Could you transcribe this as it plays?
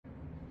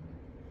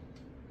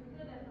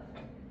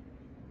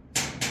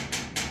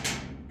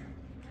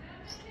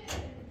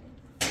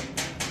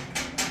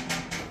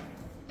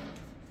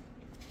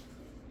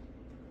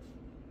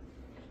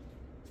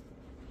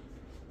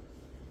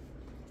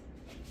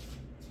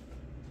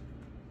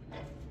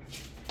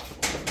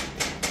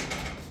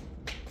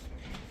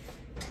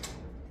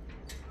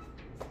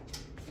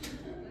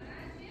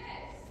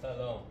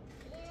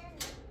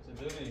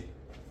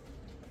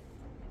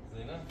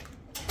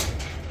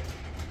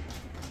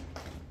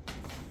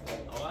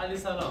علی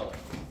سلام.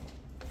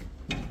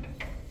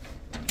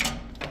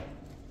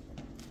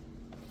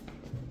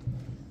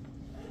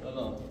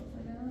 سلام.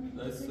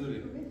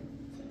 دستوری.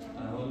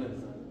 احواله.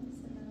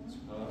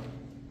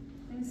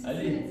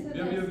 علی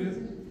بیا بیا بیا.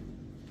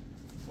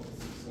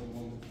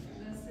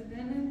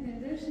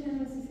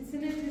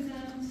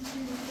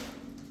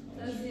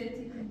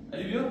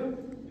 علی بیا.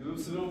 بیا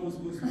بسیارم بوس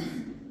بوس.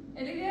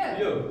 علی بیا.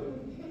 بیا.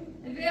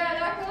 علی بیا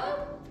علاقه.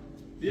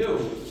 بیا.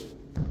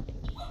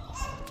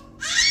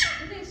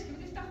 بدیش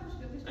تخش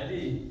بدیش.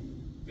 علی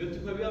بیا تو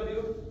بیا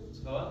بیا.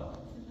 چیکار؟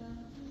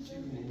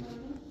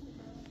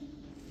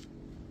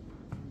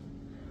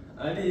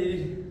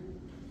 علی.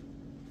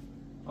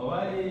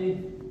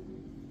 آوایی.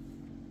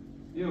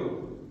 بیا.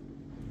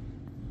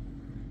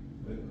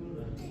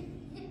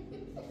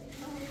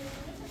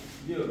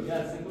 بیا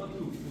گل سنگا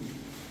تو.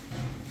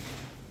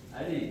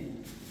 علی.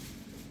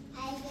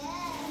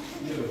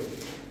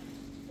 بیا.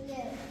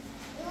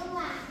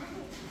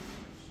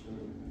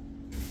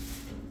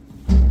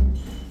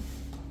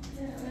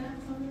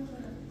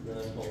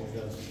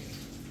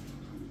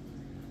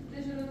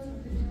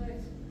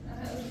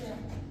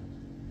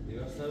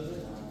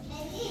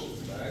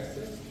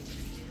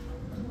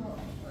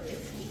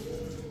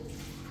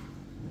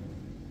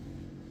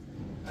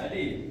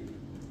 علی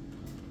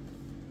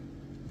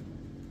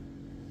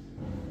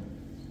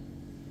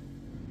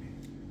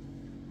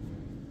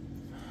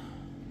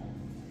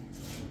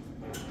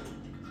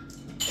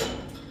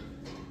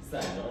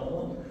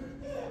سلام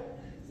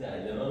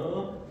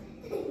سلام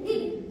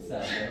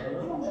سلام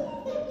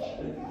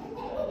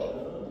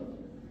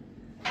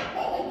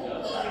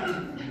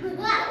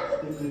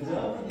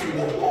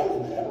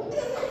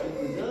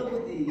کجا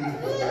بودی؟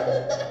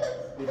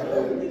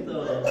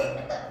 تو؟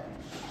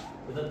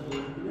 کجا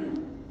بودی؟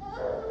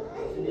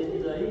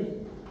 چی دایی؟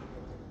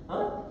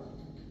 ها؟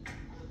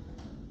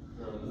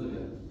 نه بذار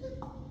بیا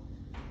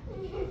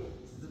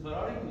چیزی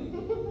فراری کنی؟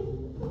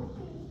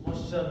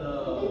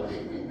 ماشالله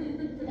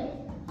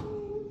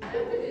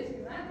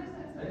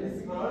علی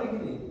چیزی فراری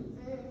کنی؟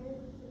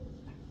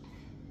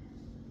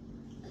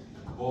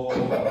 بابا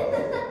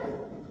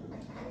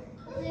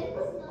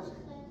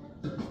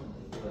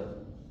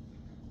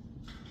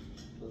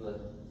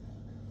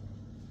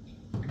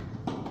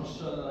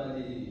ماشالله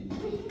علی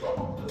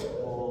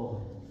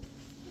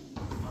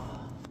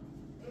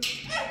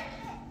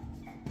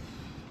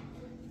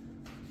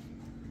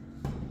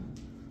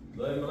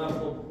دایی من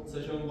رفتم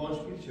سشون بانش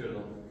پیل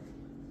چردم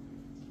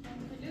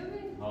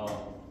ها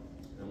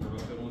امون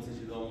رفتم سه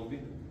چیز آمون بید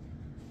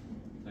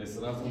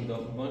ایسا رفتم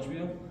داخل بانش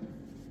بیام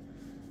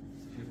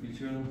سشون پیل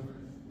چردم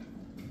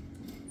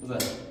بزن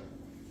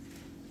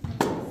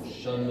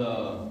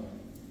شالله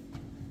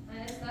من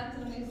استارت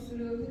رو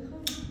میسورو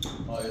میخوام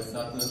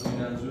استارت رو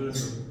endangered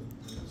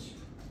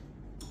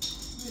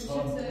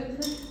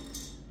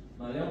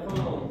مریم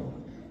خانم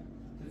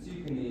تو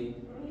چی کنی؟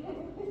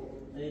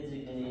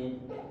 چی کنی؟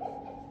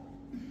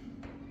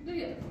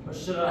 بیا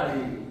عشق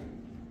علی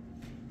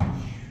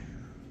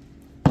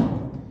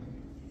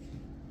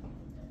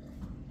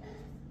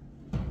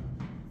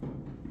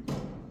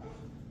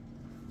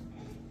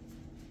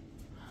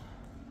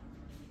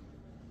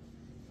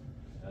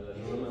یالا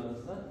جور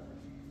مدرسه؟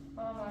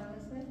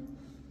 مدرسه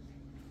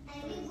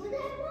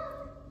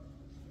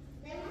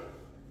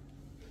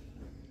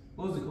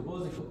بازی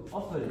کن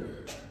آفرین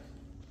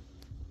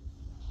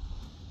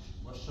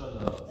ماشالله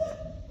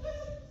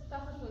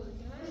تخش بازی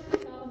کنی من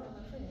کار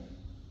مدرسه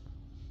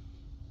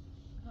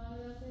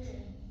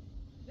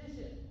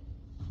بشه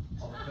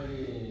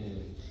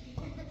آفرین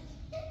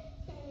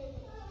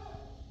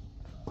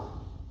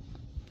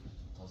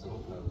تازه با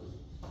پرواز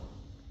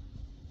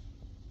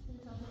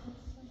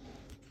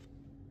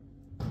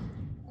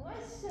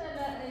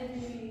ماشالله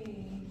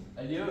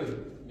علی علی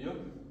بیا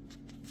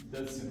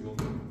دستی بیام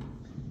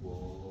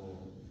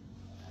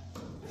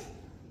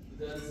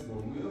دست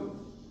بیا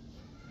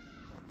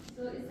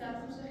تو این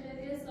سرفوش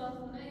خیلی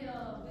صافونه یا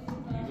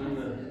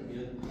میدونم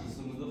یه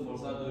سنوده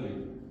فرصت داری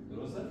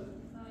درسته؟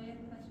 یک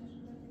پشمش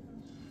رو بکنم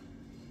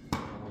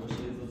همه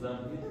شدید رو زن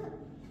بگید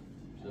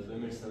شاید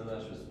بمیرش سنه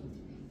داشت بسید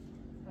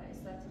و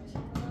استارت میشه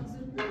کنم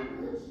زود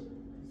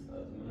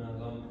استارت من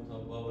الان تا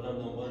بابرم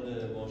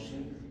دنبال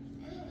ماشین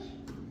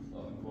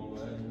صافی کن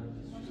باید این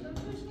ماشین رو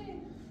توش نیم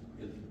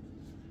یه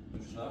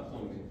دوش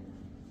رفتم بید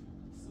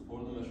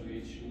سپردمش رو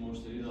یه چی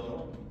مشتری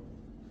دارم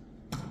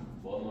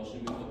باید ماشین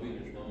بیتا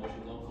بینش من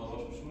ماشین دارم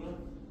خراش بشونم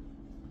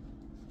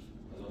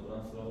الان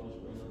برم سراغش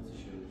ببینم چی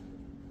شد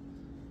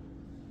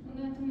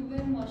اون تو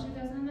موبایل ماشین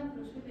اصلا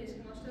نفروش بدهش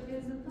که ماشین رو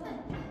بیاد زد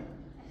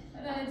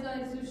رای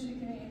جای زوشی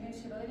که این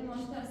شرایط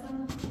ماشین اصلا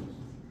نفروش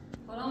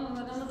حالا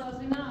مقدم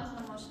راضی نه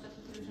اصلا ماشین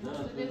فروش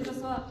ماشین رو بیاد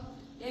زد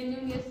یه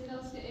نیم یه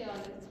سکاس که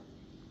ایالت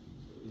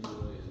این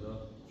رو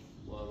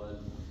ما اول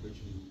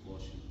بچینیم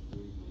ماشین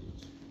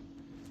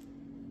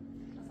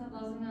اصلا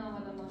راضی نه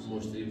آمده ماشین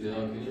مشتری پیدا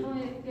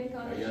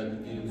کنیم اگر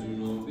این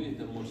جون بید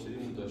تا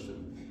مشتری داشته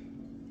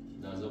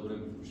نزا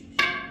برم بفروش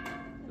میشه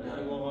ولی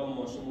اگه واقعا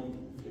ماشینمون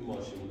این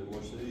ماشین مونده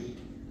مشتری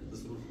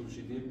دست رو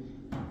فروشیدیم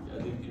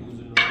یادیم که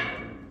موزون رو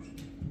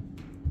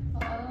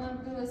حالا من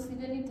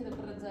وسیله نیت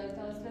برزای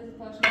توسط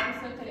پاشو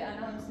بسیار تری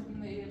آنها مسیب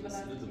می‌آید برای.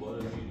 سیلت بار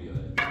جیریه.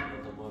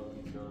 تا بار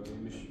پیچان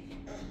میش.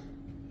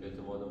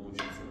 اعتماد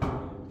موجود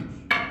سرمایه موش.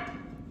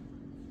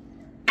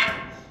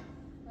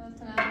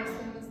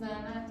 تنابستیم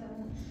زنات.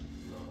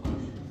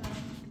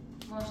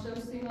 ماشته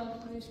بسیم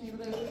آب کنیش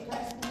نیبرای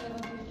پس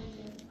می‌آید.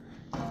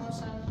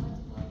 ماشاءالله.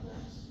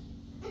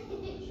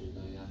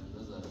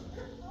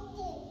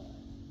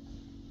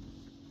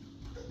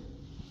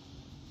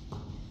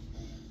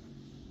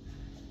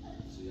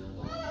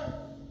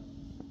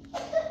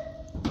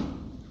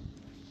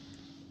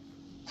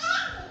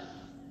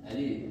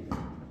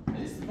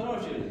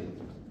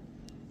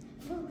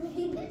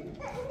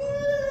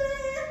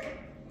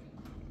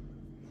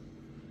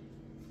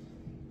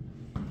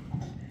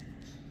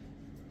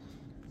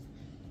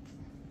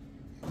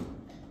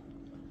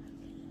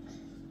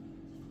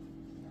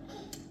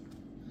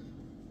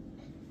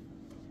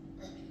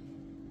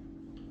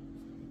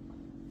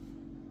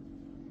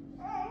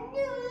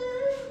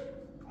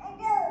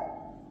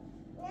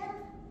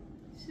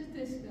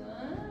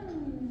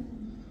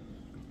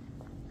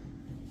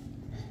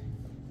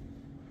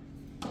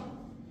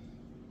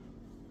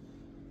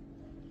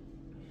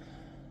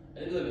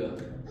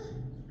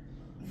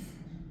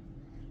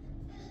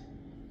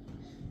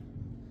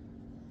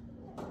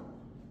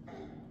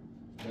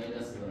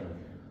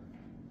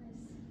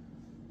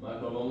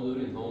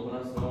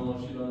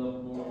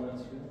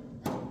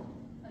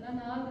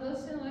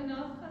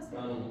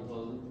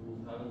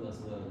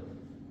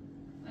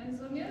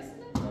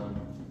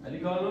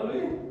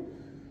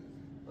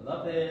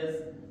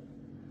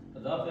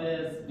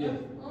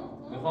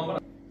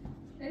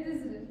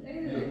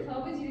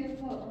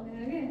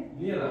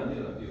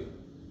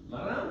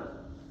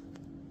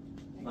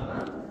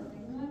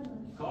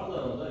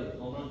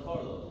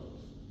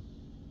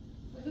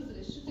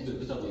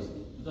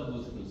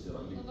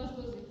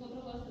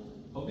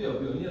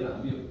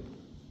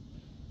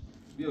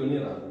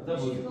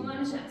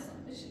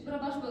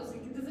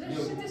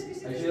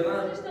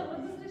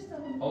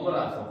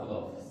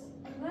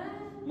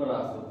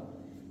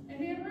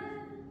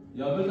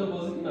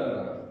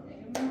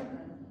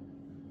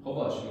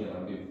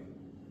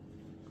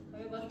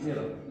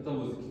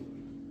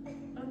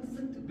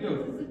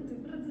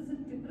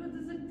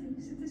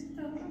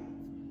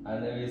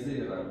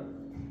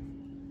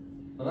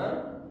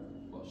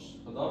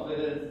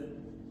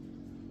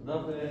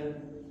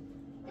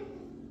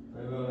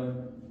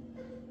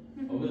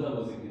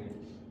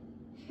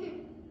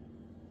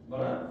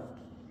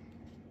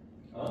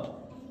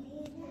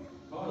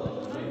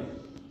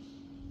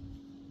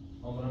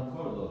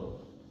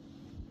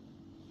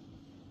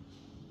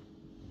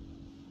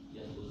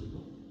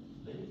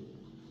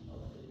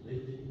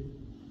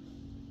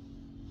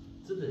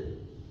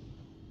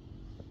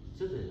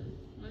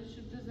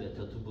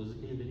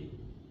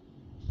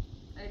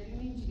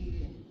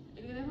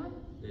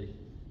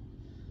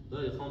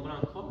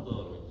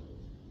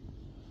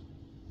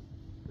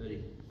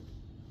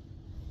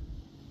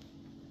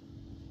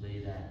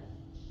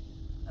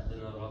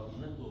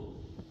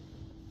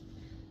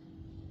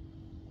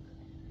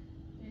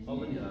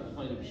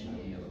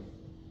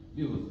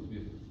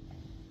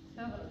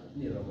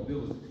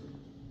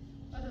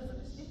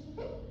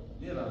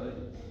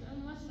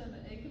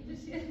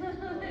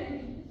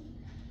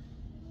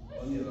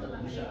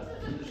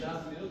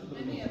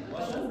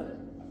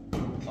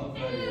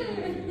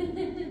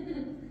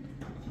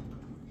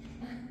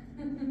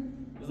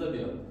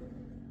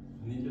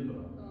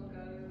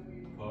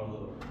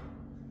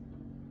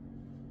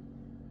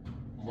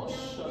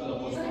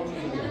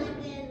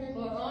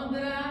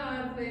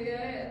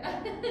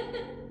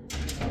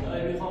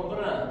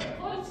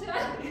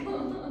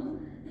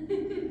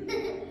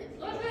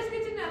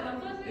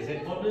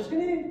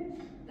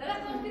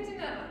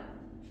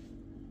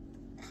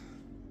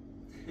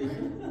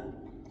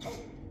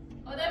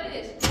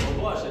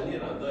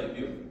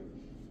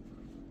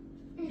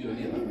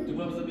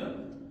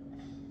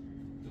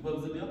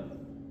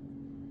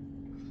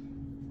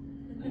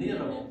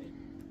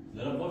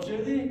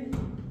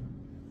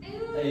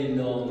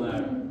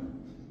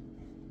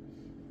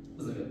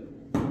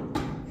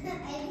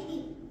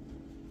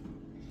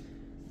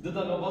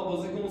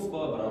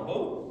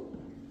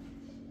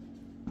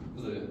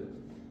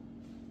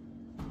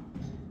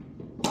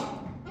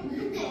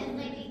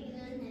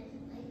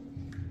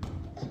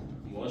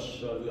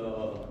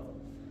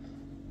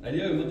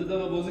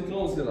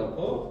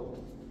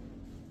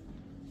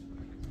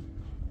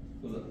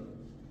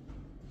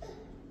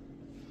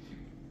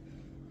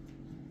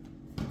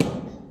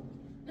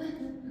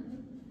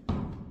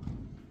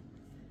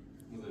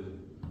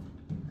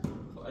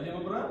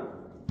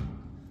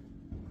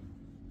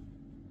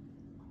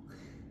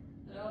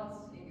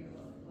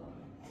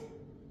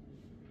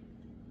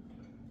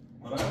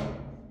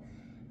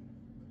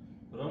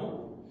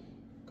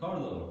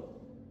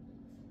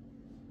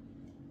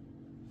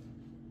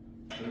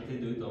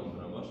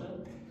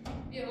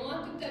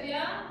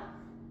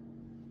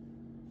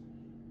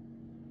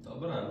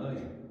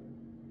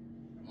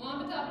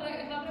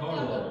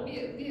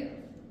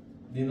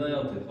 دینا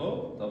یادت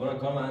خب تا برای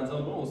کار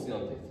انجام بدم اوسی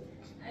یادت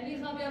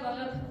علی خواب یا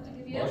بغل خود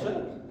باشه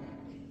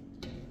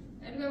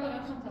علی بیا بغل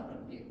خود تا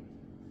برای بیا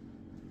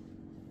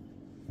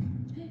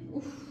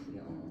اوف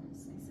یا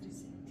سنسری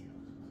سنتی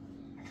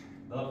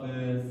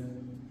دافز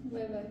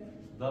بای بای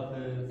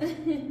دافز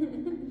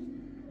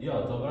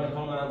یا تا برای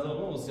کار انجام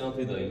بدم اوسی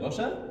یادت دایی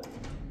باشه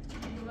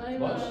بای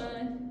باش.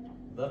 بای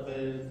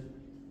دافز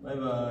بای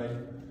بای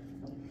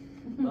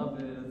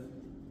دافز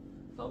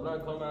تا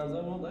برای کار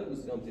انجام بدم دایی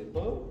اوسی یادت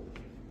خب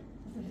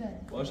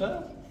باشه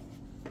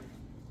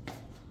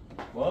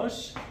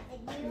باش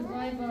بای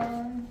بای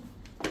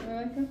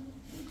بای کن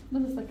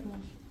بذار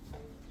سکمش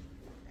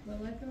بای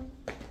بای کن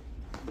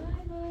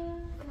بای بای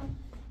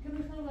کم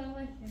میخوام بای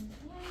بای کن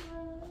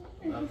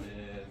بای دافز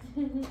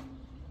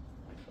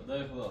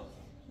خدای خدا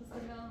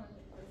سلام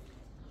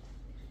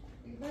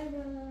بای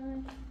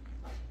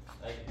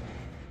بای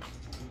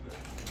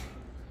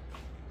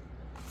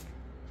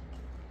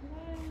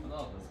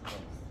خداحافظ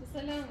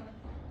سلام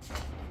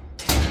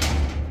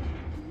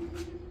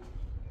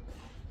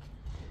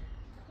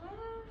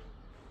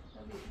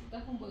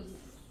دخون باز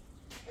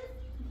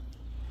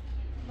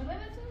بابا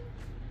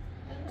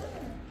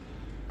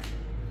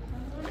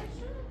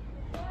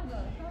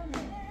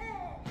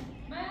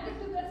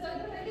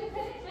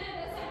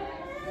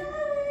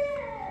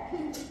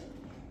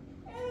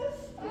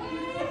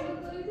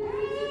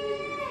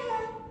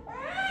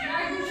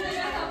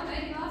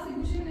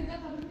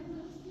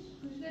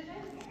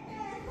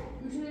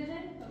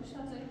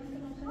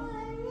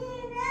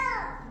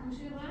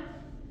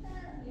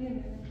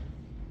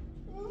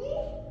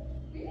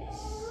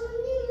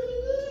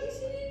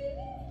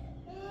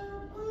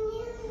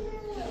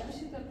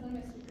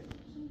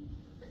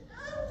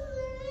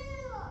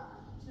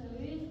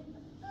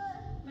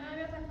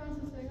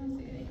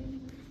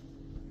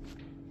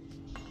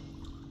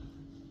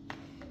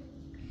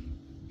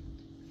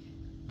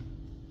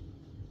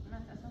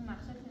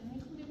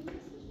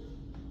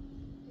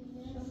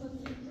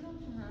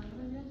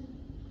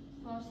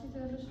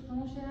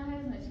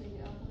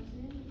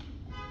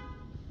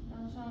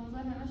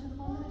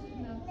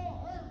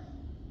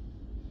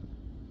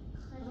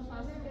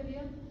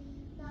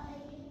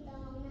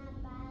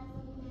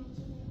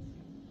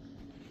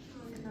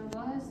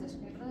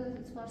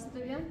تو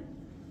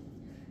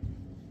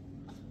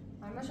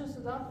همشون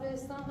صدا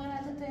فرستان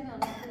غلطه تینا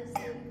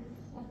نفرستی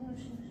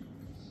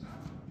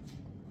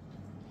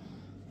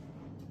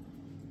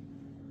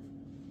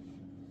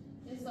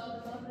یه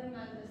ساعت با برای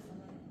مدرسه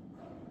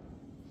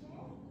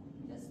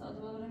یه ساعت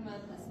با برای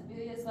مدرسه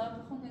بیا یه ساعت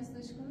بخون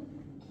حسش کن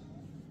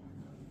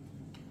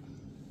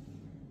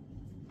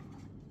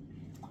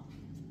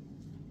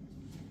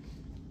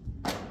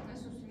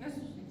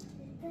نسوسی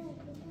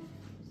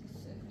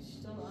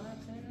اشتباه آنه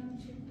تینا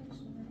چی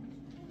کنشونه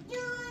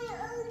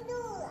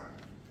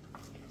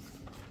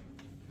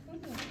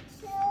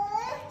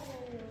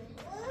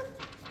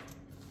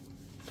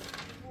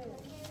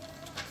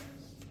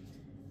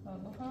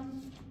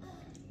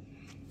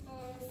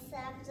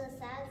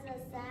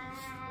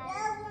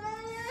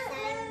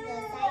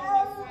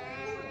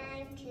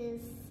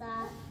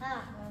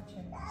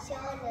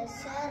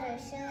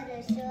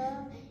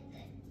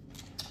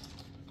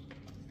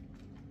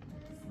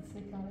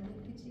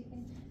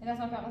Era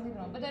só para fazer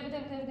pronto. Bate.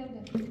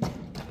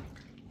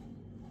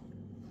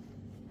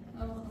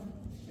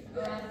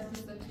 أنا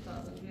لسه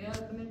كتابة. يا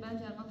من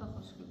بنجي ما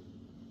تخش كده.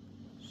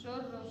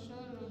 شر.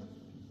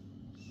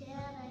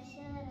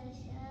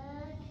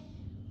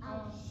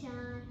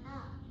 أبشرها.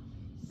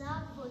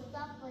 صف.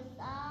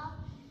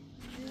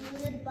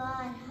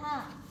 دوربارها.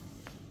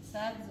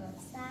 سبز.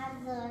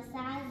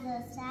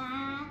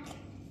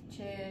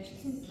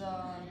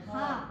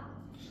 چشم‌زارها.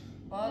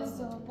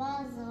 باز.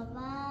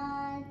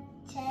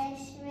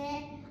 چشم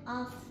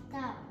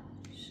آفتاب.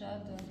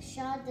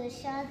 شاد.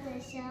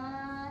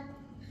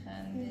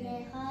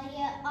 خنده. های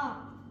آب.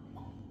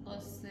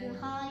 قصه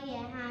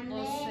همه.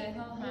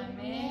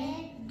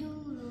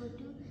 دور.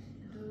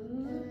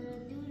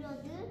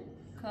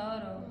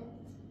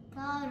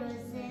 کار و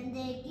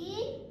زندگی.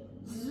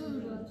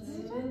 زور.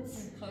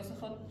 خواهیست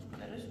خود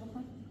درش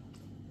بخون.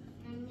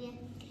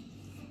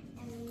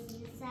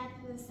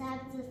 سبز.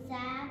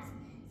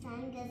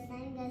 سنگ.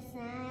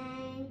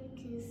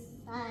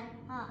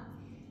 کسرها.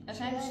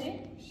 قشنگ میشی؟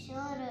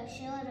 شور.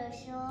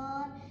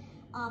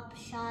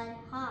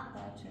 آبشارها.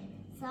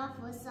 صاف.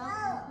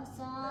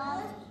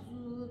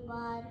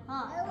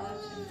 زوربارها.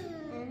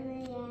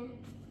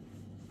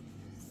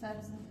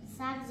 سبز.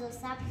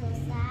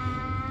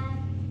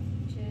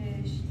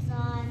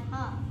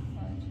 چشم‌زارها.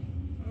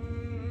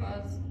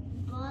 باز.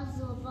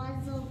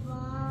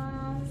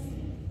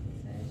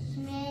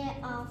 چشم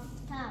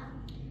آفتاب.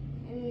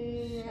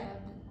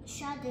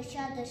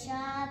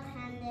 شاد.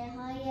 خنده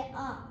های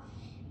آب.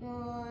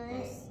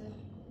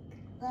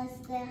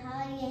 قصه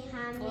های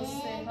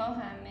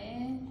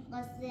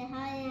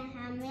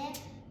همه.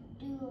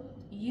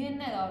 یه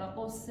نداره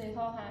قصه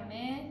ها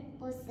همه.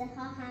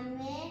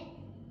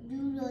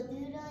 دور.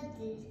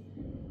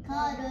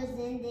 کار و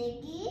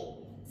زندگی.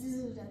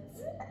 زور.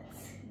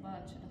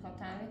 باشه خب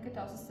تمرین که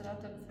تاسو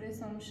صراط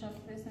الفريسة ومش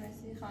الفريسة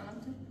نسي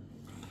خانمته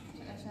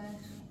عشان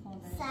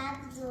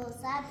سبز و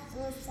سبز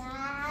و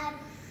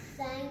سبز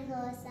سنگ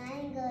و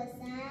سنگ و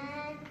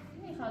سنگ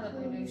میخواد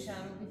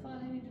بلوشم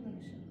بیفاده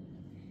میدونشم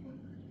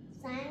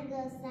سنگ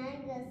و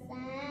سنگ و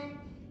سنگ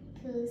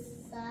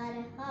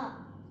کوسارها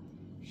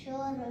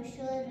شور و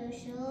شور و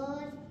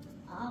شور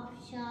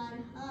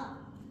آبشارها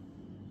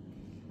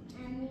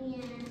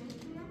امیم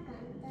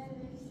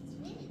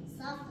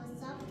صاف و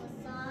صاف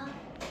و صاف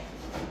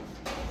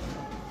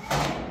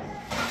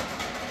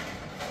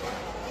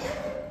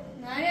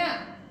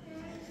مریم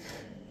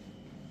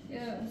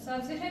یه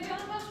سبزی خیلی آن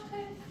باش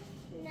خیلی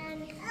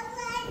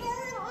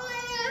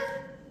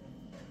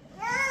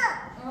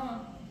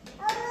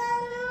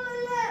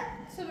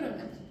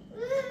سبرمت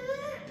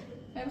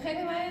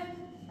خیلی مریم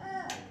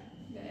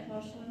بله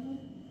خوش شدم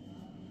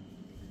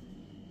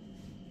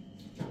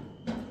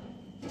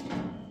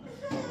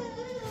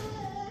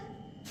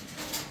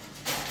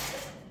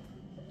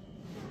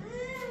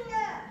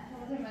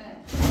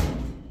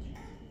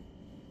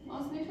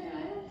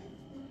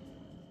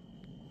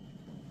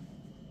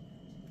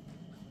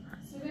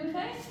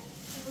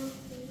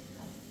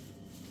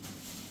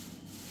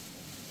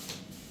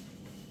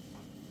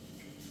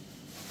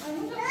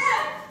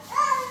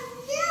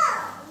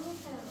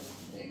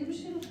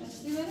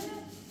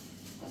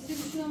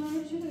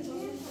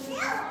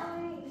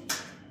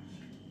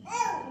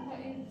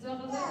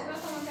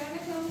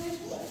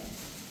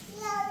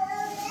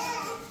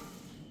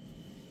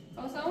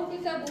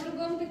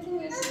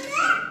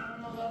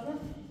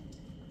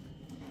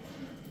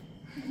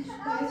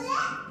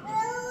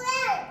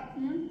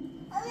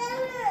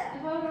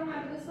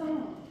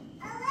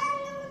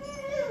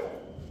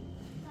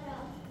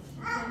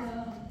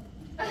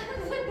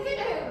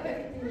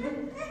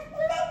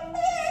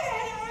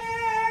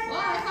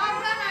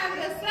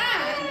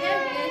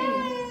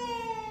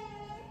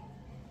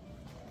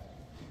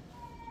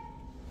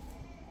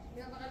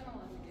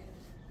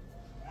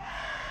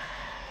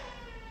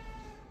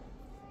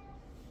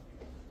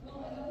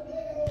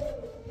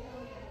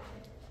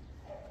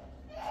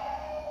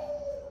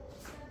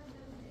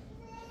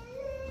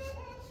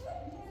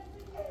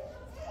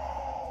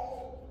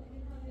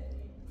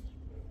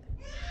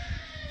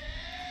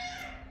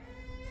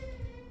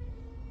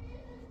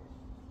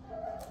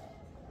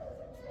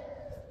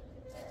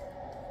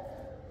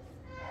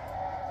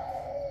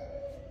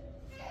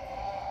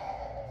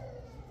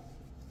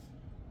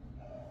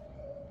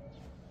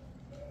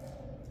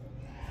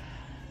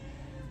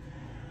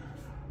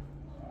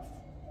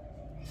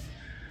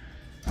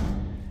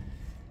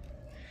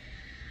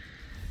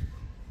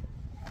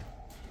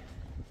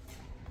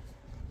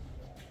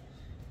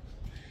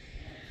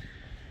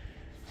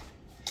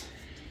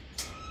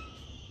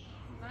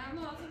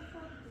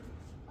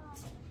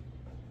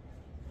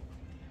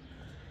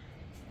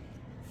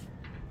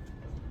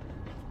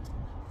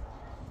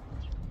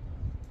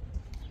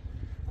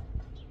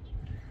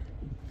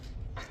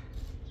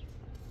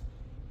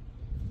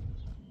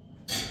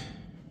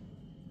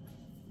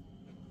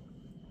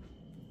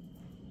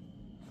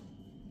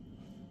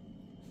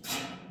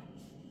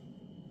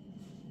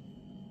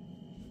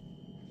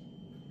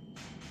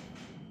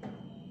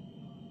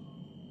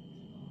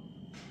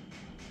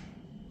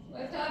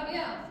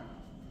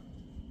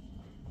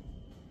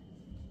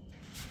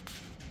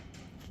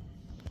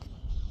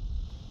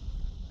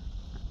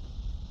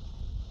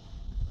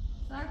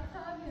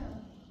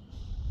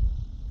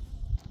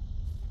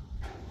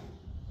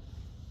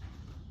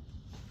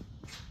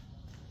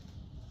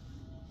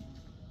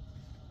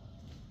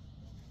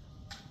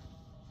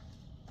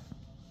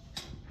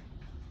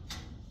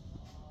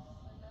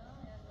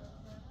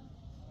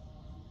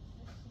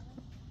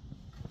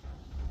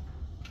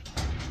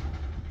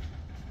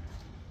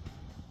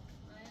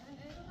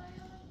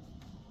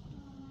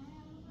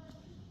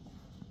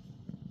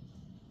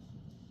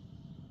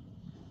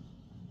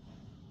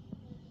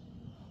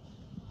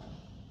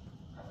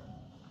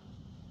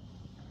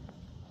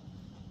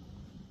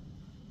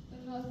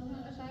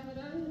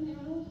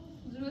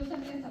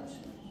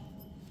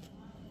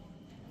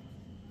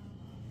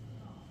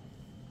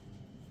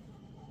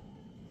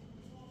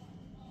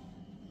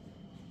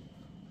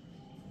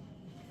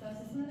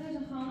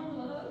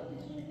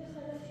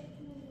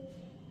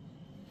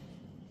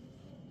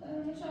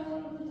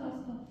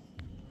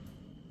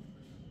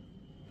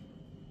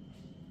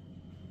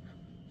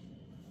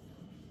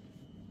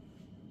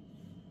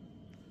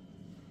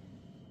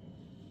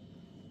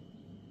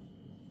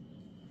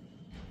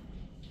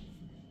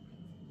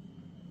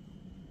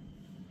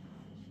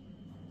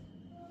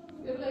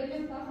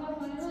Öbürlerken daha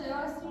fazla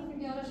yavaşsın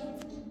ki yarışır.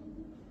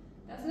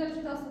 Aslında bir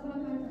şey daha sıkıntı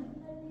yok.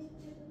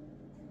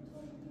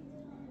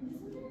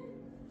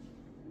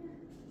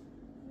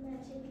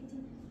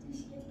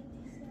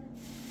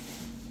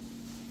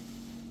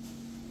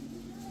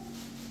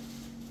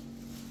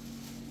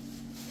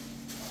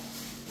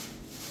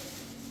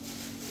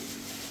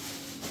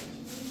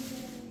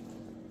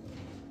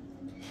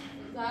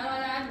 Zara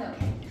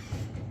yardım.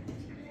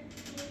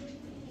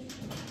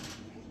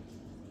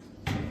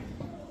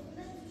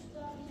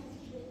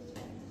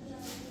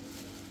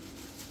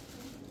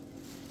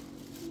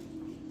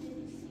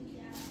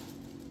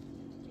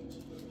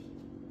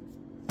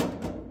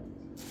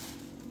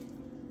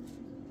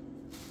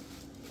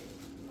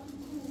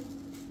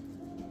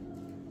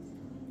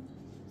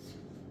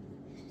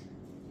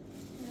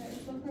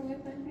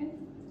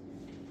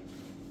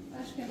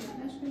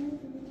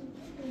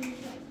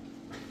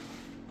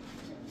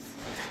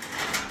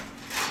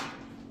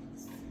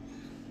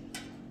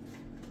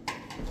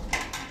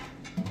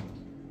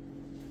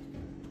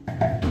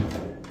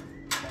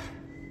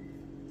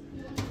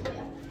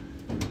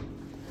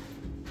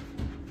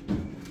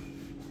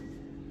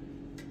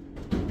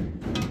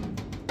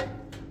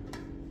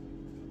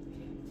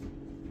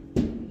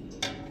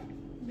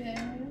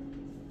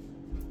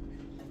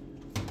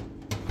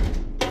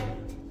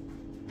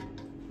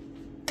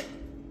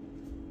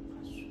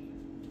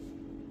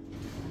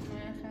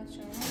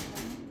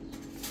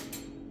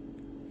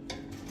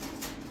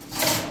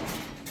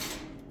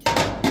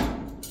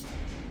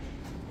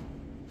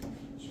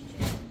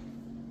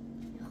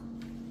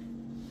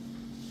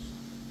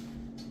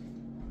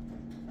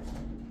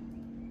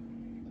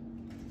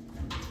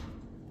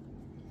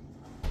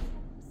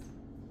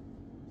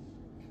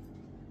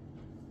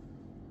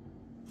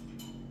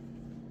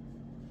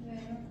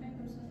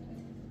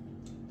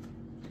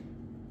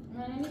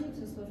 اینی بود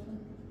تصرفه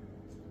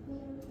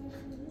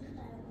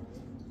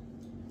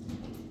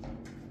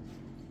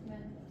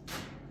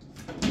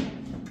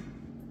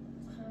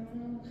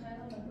خمینو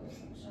خیلی نبود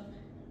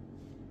شاقه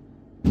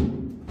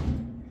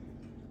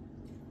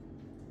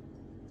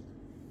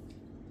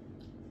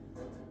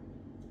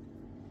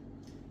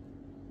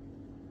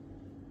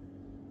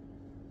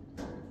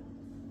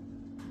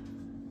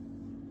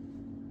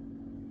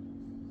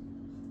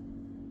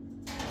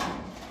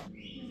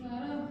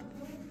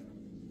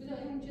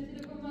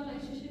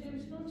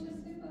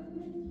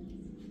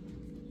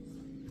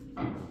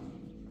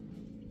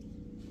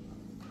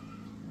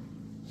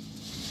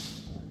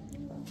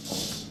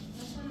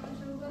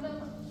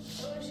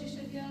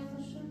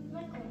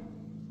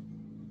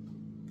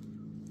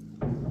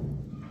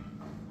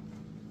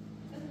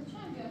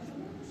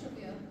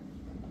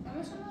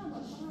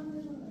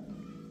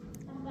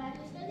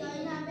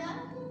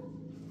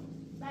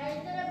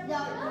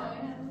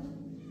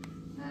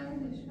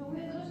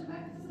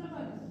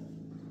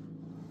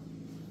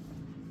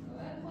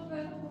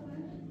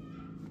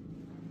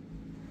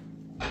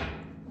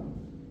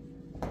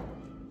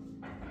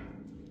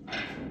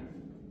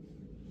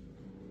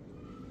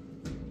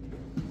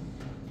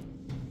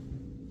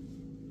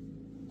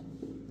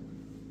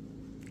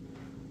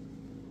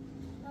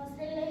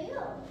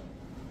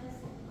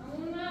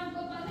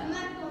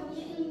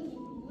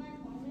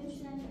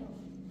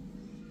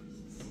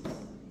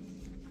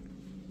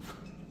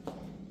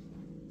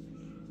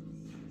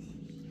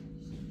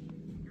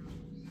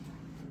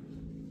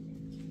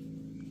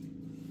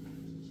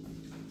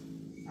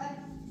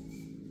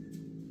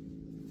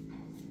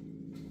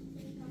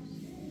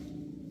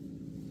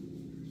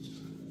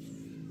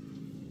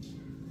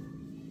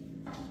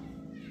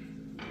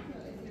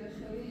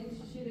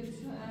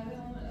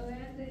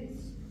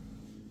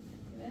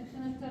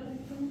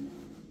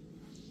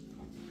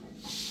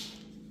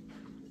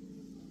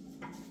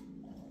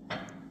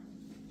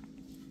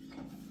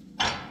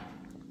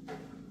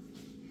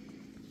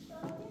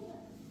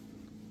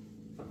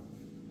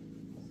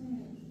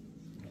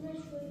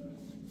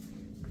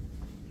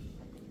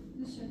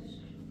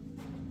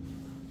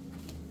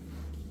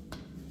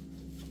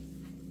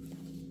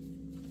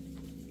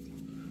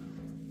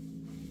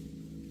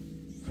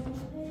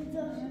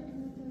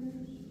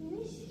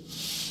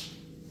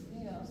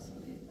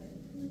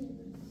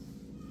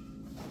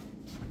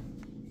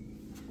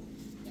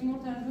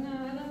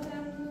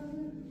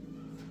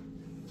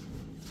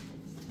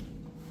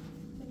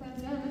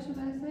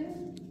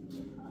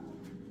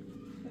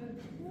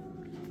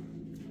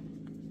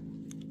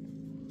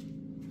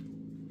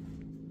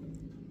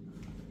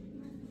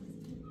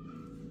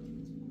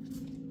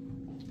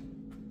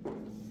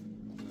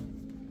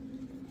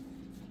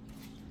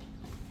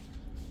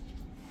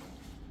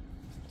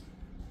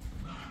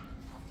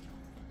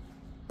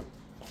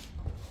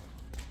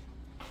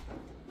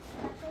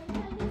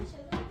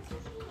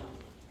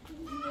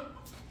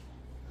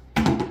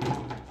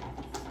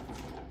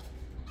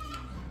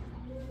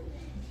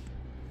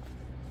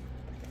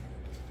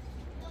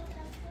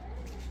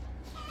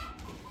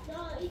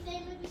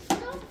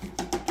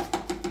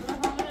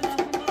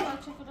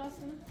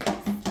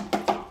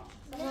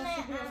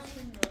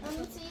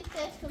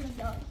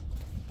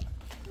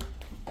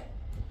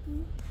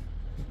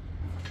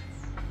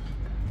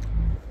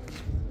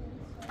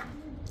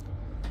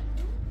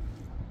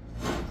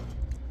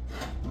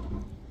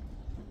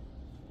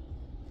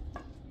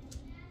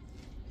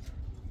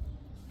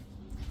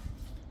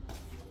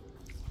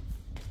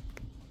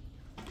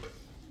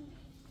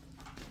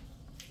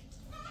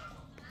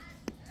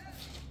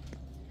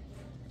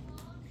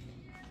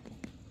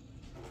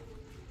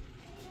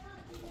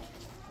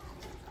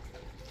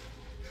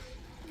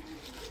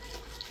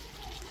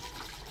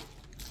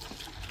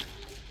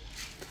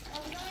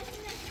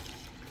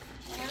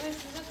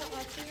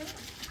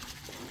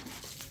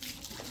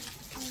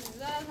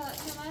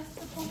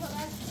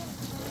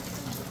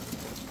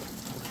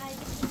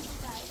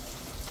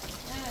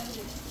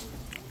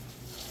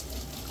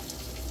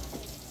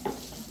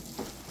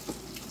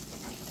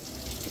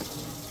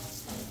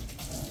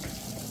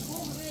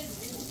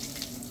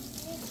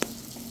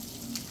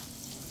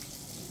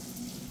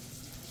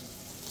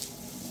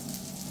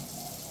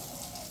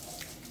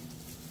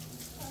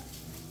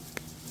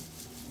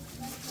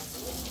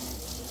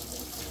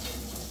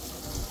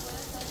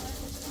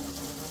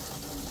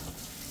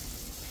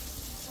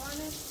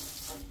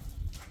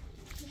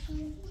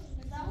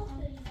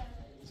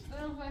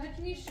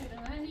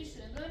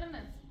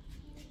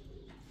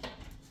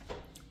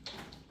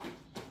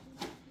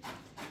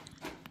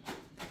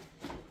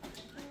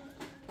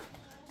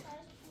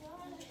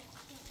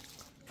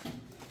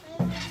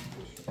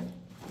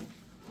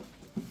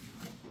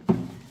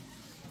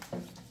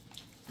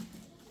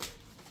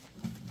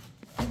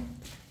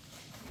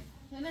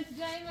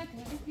جایی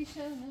مکنه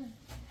پیشه نه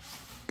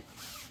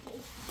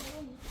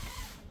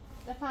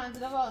ده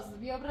پنجره باز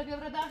بیا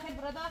برا داخل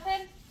برا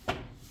داخل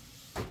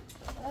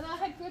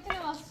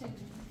کوتنه باز شد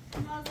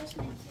بازش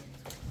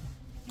نکرد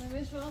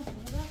نمیش باز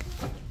برا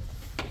داخل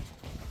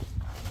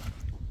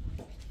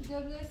بیا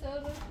برا سر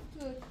برا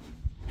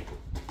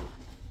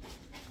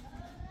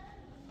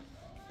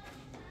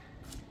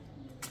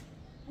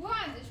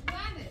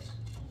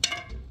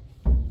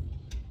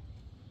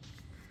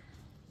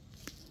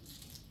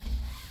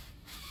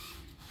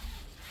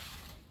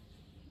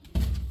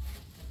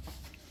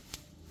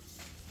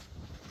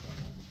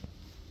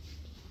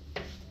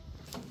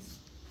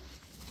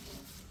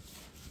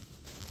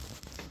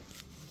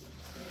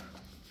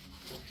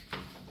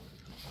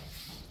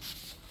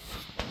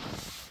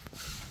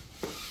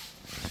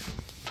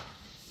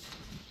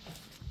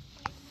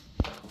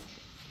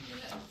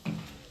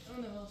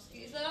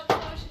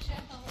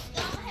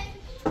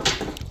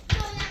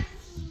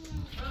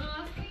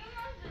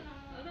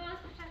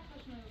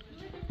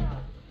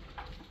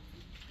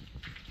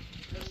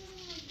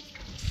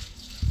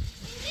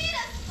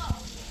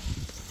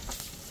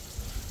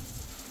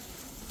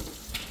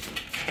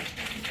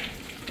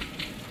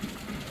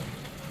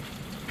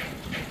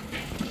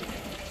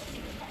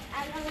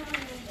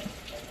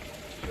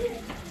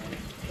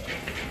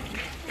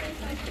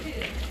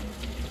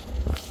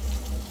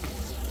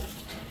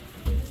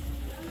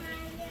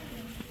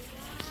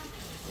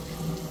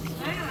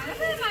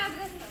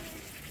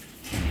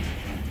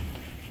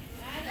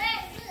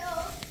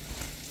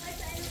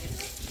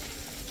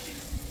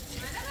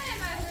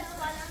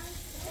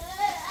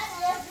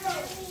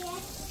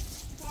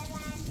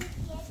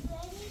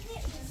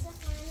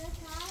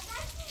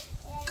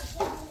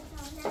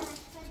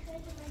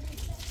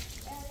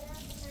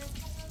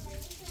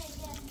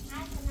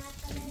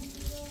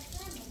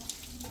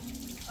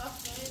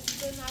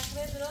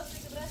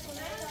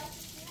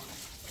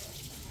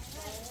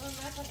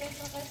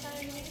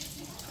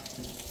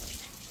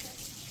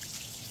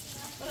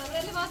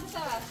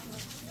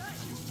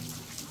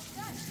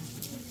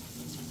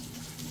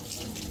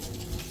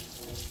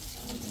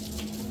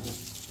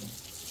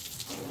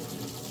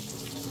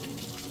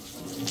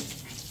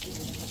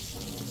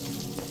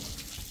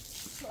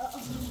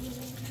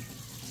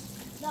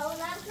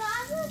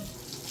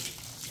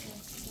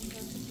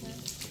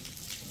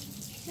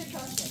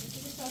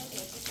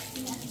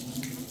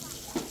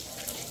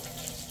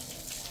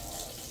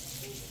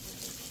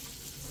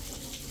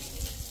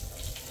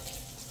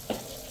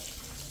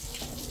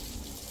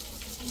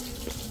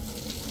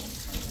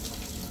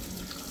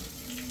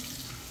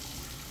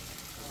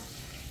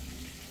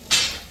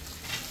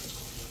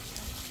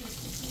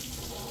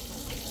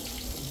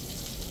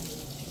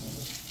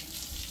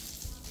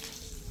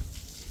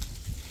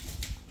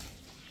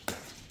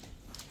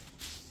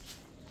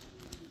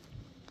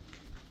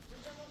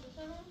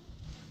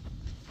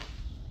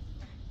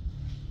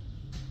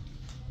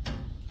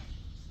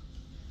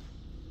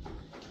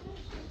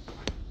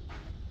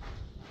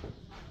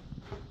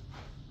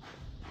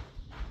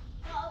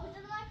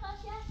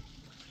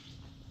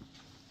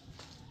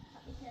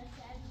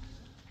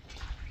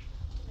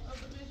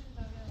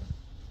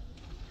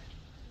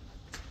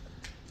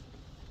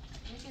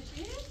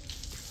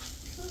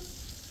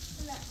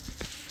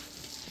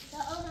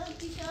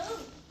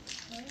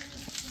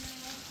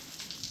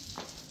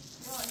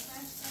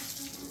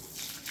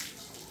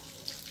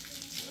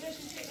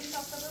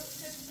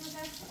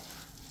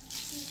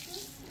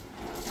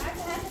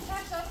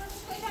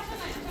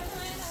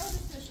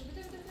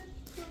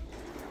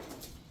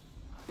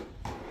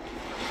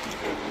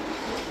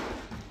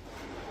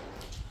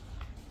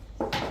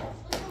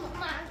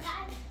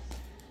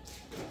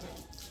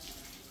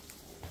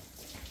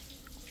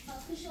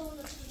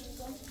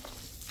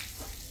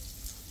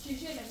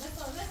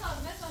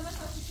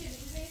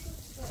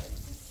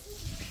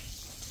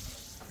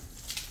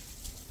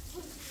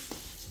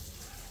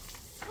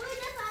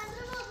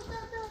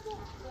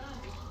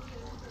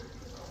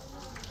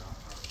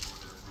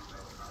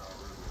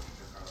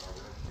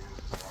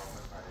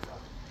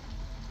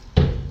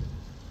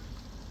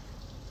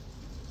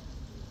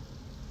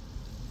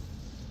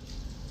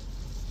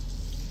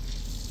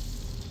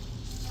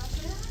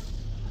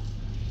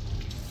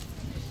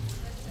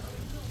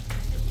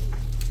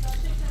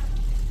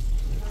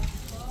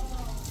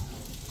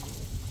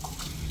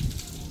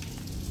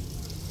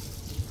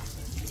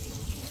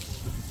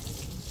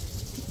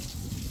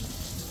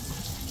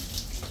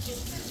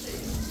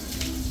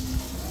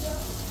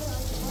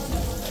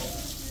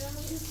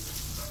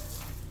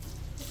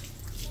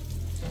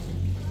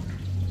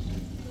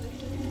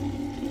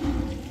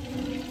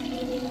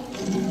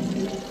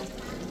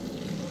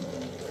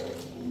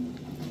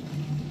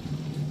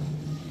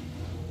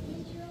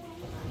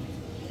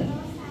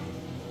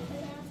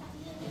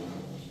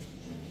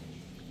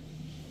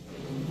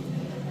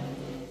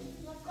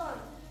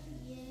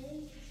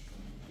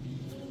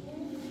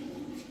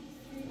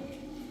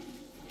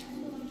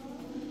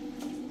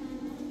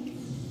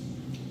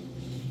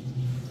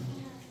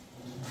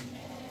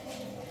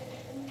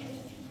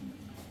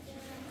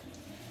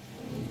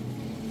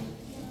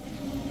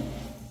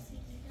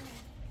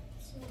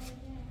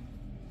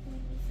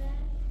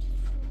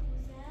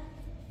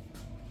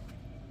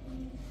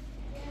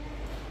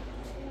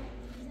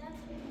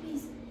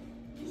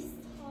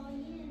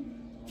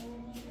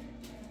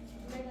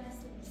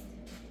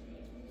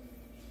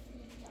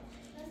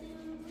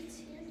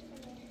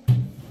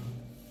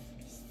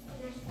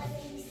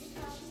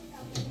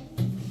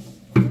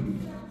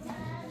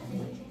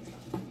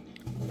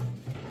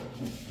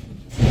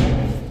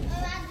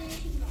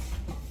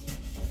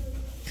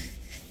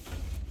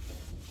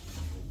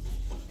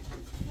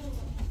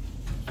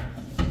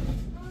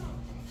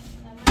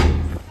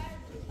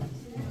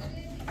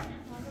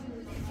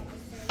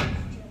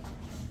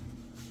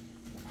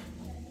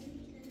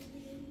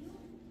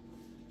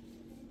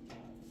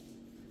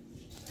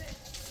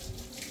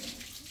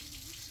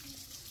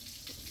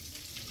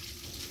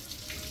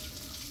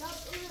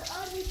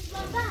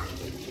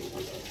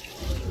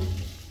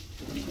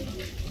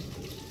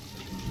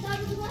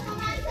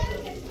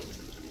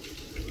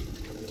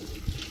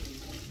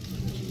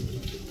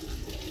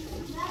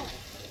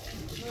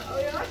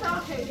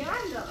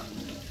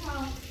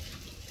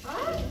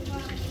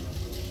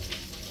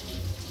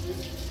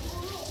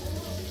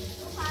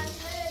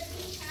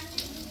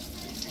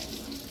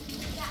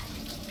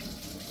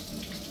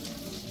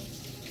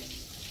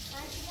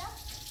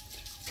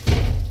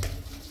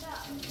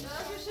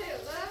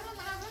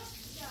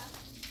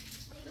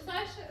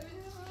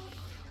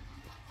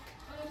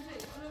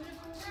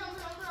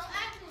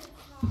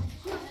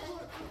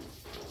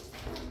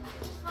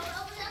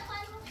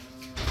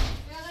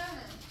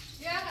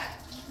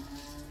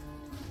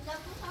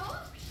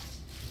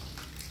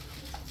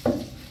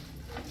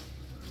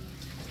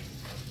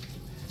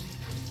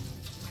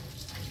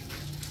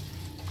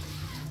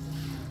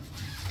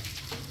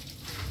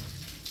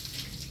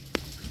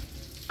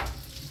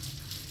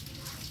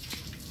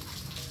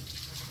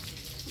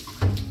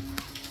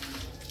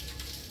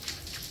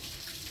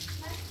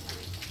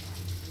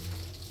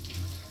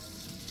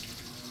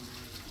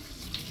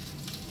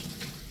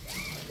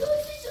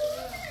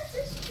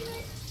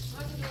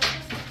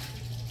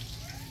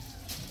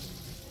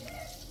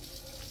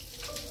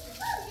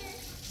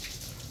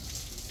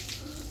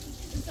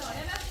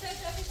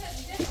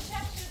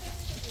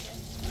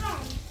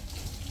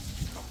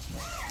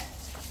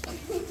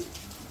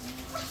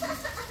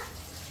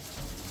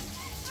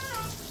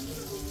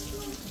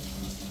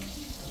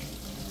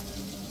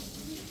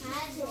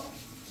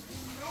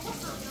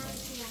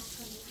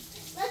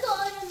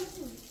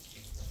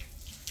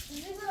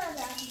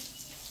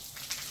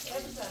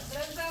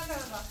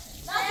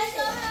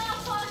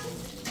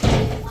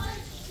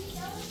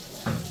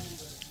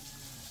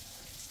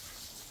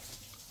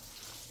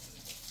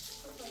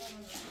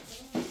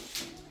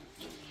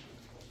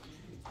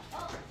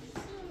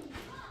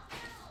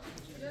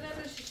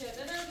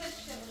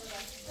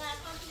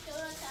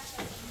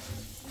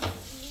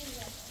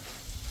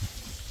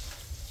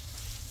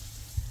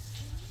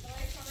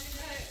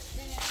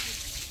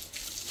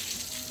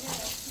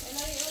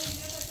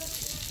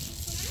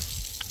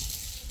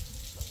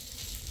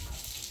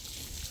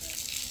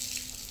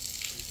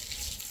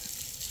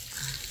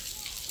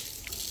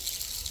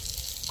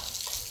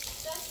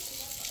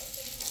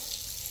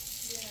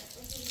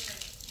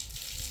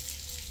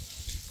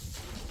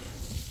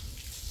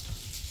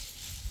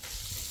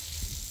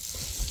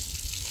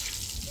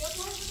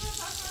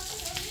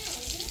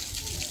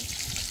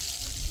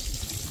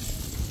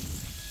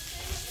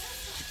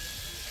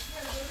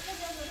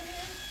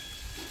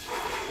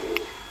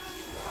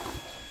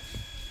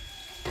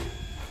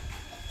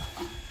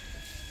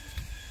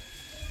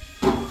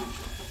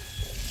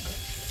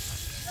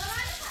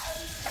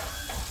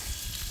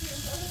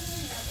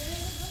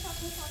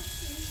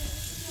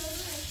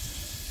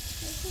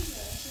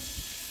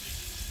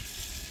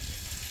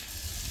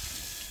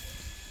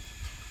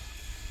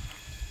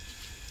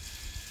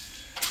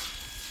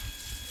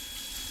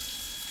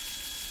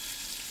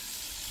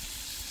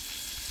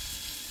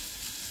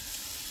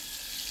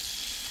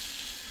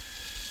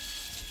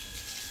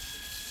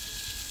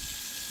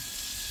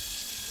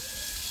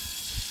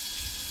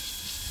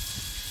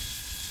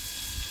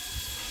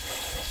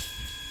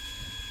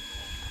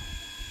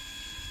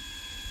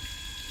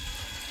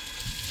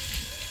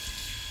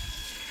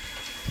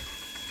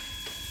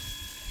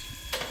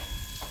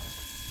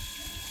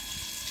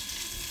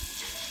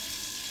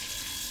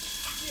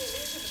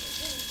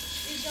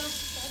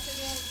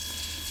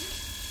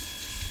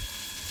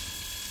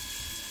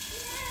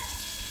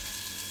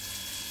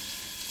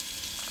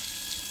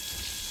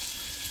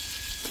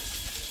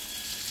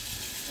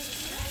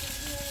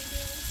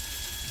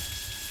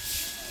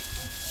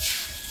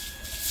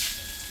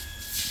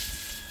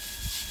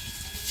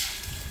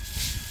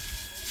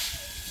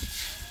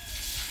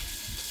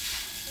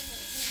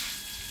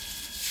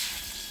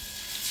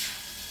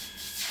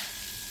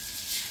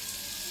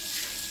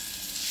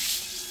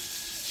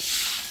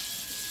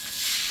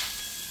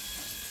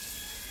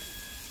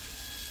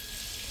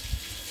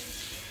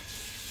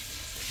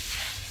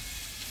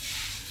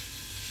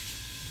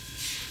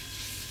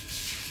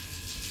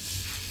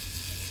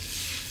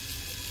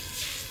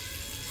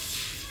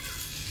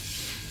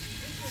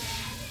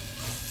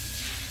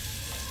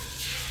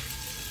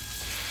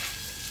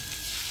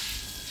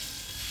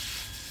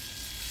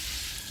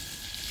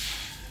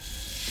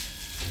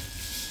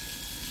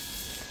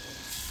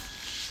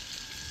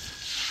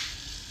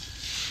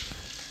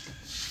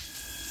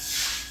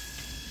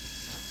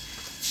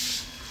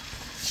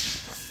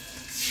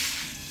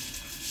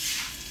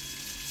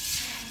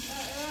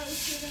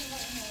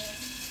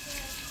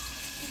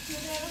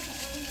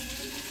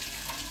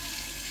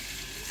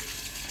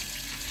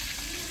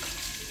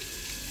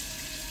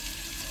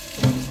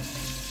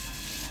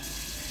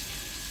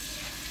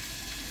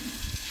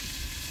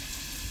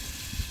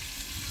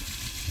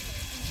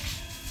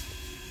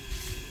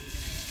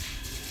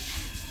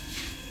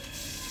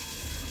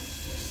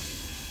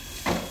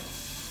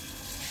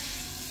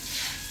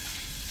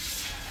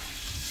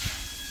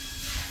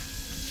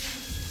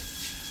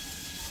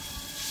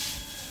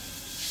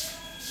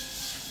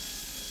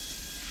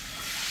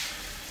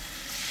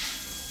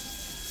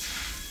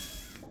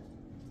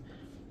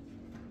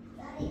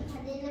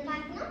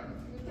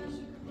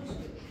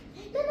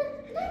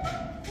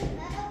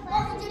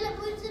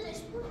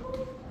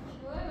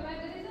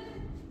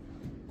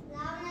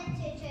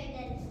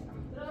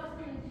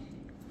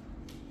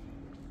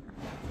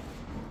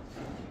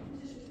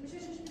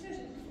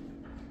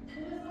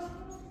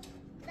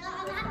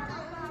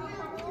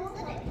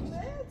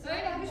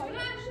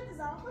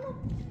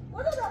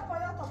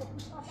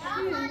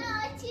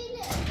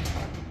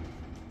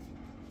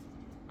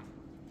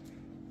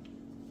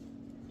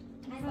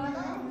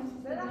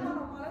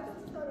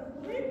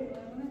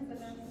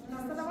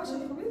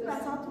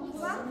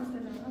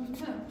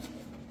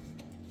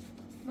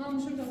ما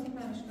مش شرطة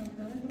صفحة مش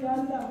كم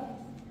يلا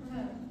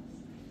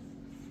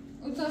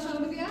وانت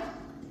عشان بدي اياه؟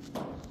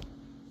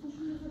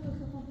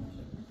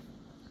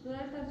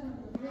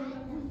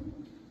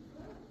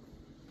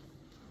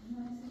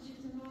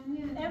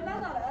 اب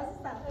نداره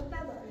عزیزم اب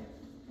نداره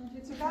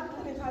چیکار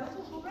میکنید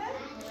حالتون خوبه؟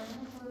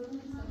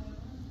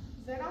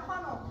 زینب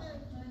خانم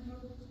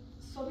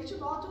صبحی چه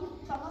باهاتون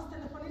تماس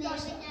تلفنی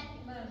داشتم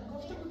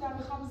گفته بودم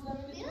میخوام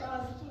زمین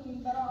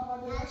ازتون برای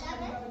آماده باش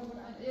خریداری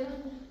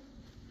کنم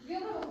بیا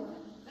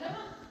برو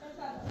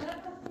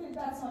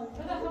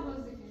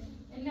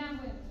اللي عم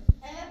وين؟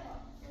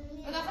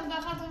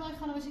 دخلت الماي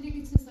خانه ماشي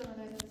ديك تنسى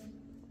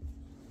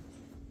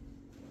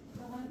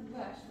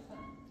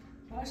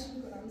باش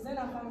میکنم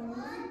زینب خانم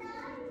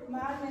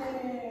من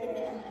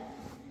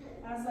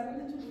از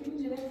زمینتون فیلم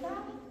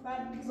گرفتم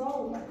بعد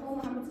زا و مکان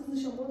و همه چیز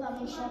نشون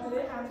بردم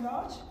مشاوره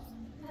امراج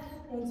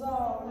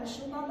اونجا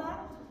نشون دادم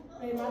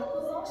قیمت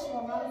گذاشت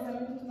واقعا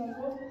زمینتونم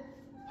گفت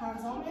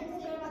 50 میلیون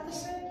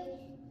قیمتشه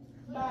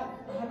بعد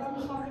حالا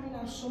میخوام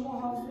ببینم شما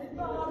حاضرید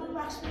با آقای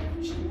بخش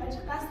بفروشید اگه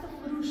قصد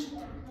فروش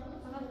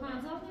فقط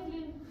 50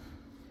 میلیون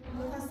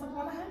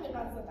متاسفانه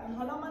همینقدر زدم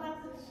حالا منم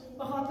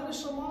به خاطر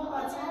شما و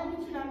بچه‌ها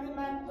میتونم یه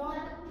مقدار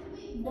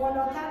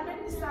بالاتر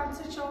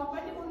بنویسم چه چاق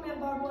ولی اون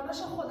مقدار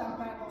بالاش خودم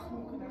پرداخت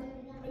میکنم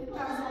ولی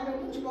 50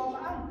 میلیون که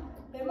واقعا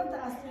قیمت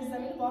اصلی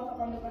زمین باید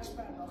آقای بخش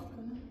پرداخت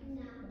کنم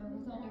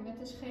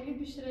قیمتش خیلی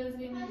بیشتر از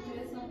این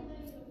میرسم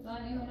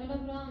دانی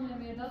هنوز برام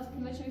میرداد که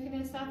ماشي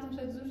میکنه ساعتم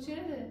شد زور چیه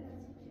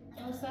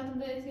اون ساعتم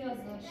ده احتیاج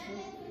داشته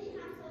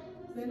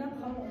زینب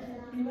خانم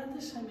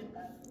قیمتش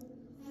همینقدر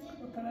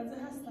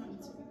متوجه هستم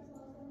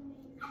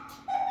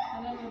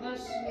انا باش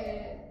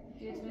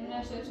يتمنى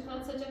نشوف شو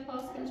خاصة جاك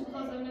باس كل شو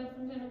خاصة من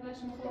الفنجان باش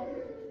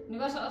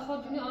نباش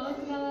أخذ مني أنا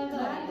كذا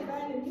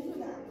بله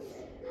میدونم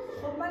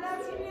خب من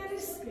از این یه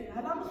ریسکه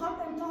حالا میخوام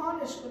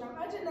امتحانش کنم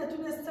اگه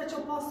نتونسته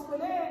چو پاس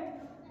کنه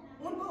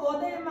اون به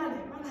عهده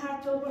منه من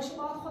هر طور باشه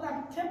باید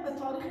خودم طبق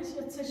تاریخش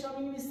یه چشا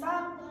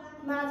می‌نویسم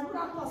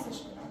مجبورم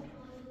پاسش کنم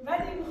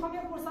ولی میخوام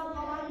یه فرصت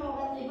واقعا به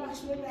آقای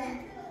بخش بدم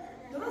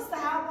درسته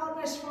هر بار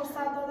بهش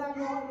فرصت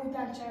دادم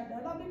ناامیدم کرده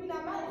حالا ببینم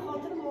من به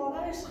خاطر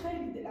مادرش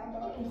خیلی دلم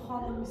برای این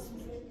خانم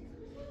میسوزه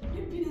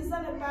یه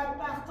پیرزن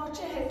بدبخت تا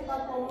چه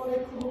حکمت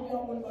آواره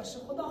کلوبیامون باشه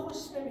خدا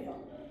خوشش نمیاد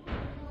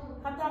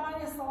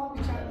حداقل یه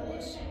ثوابی کرده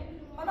باشه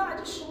حالا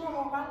اگه شما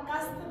واقعا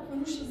قصد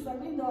فروش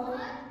زمین داره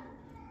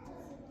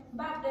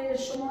بعد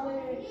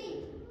شماره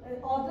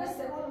آدرس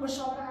اون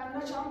مشاور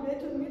املاک هم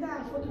بهتون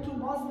میدم خودتون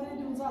باز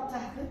برید اونجا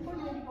تحقیق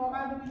کنید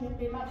واقعا ببینید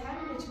قیمت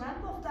همینه که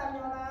من گفتم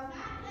یا نه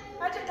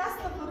اگه قصد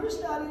فروش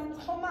دارید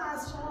خب من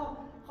از شما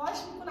خواهش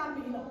میکنم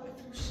به اینا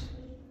بفروشید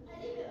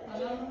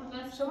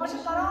شما چه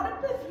قراره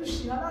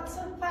بفروشی؟ حالا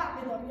چه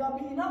فرقی داره؟ یا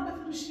به اینا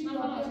بفروشی یا من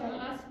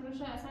به از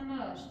فروش اصلا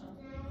نداشتم.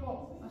 خب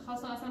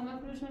خواستم اصلا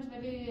بفروشمش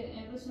ولی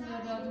امروز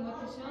مرداد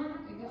بکشم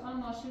دیگه خواهم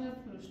ماشین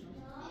بفروشم.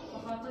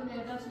 بخاطر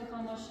مرداد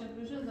میخوام ماشین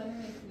بفروشم زمین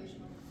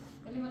میفروشم.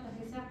 ولی من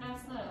تحصیل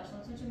قصد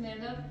نداشتم چون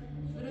مرداد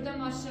برود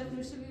ماشین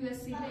فروشی بی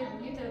وسیله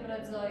بودی تا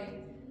برد زایی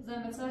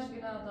زمین ساش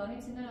گنا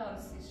دانی تینه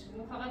راسیش.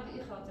 من فقط به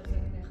این خاطر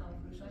زمین میخوام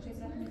بفروشم. چه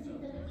چیزی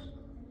نمیفروشم.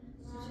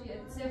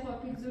 سه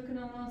خواهد پیل زور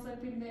کنم مناسب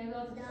پیل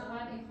مرداد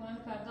واقعا این خونه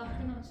پرداخت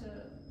کنم چه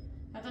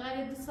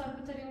حداقل 2 سال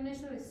بتریم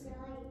نشویسی.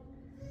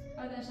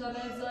 بعد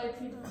انشاءالله زای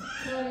پیل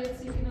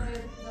کاریتی کنم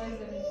زای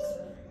زمین نیست.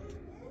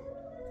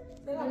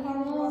 برم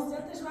خانم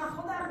راستیتش من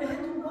خودم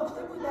بهتون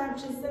گفته بودم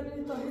چه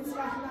زمینی تا هیچ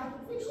وقت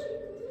نفروش.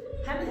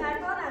 همین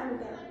الان هم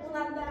میگم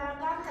اونم در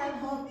عقب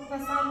تنها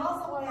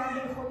پسنداز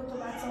آینده خودت و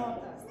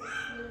بچه‌هات است.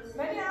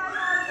 ولی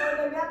الان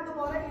اولویت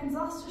دوباره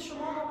اینجاست که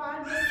شما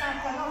واقعا به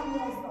سرپناه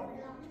نیاز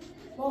دارید.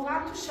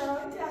 واقعا تو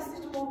شرایطی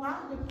هستی که واقعا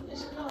به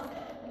پولش نیاز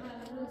دارید.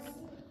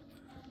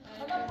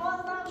 حالا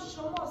بازم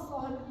شما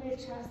صاحب میچ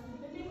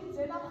هستید. ببینید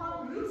زینب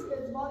خانم هیچ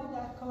اجباری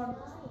در کار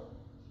نیست.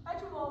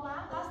 اگه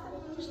واقعا قصد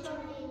فروش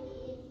دارید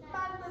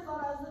من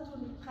بذار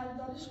ازتون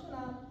خریداریش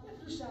کنم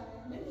بفروشم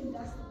بدین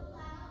دستم.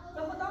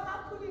 به خدا من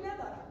پولی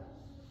ندارم.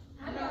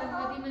 حالا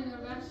قدیم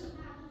نوربخش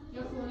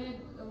یا خونه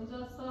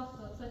اونجا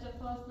ساخت سجا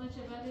پاس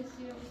نچه بعدش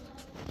چیه؟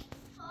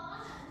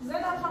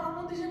 زینب خانم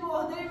اون دیگه به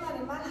عهده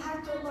منه. من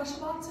هر طور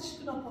باشه باید چش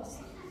کنم پاس.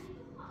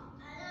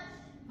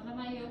 حالا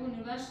من یه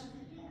نوربخش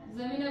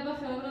زمین با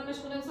خیابونش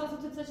خونه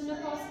ساخت تو چه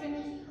پاس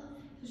کنی؟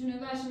 توش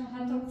نوربخش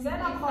حتی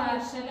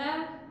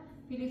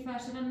پیلی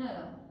فرشله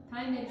ندارم.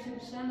 5 نمیشه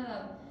بیشتر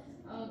ندارم.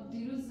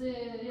 دیروز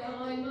یه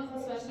آقای ما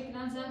خواست فرشله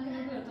کنن زن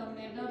کنه بیاره تا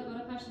مرداد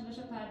دوباره فرشله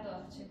بشه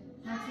پرداخت چه؟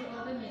 من توی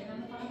آدمیه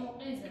من فقط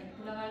موقعی زنم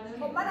پولا برداری.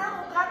 خب من هم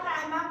اونقدر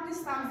احمق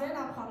نیستم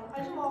زینب خانم.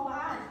 اگه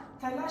واقعا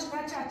تلاش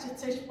نکرد چه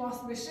چشم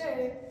باز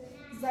بشه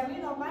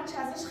زمین رو من چه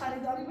ازش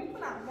خریداری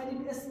میکنم ولی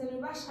به اسم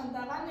نوربخش هم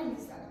دقیقا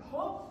نمیزنم.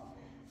 خب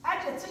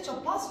اگه چه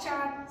پاس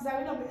کرد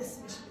زمین رو به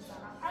اسمش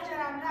میزنم. اگر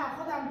هم نه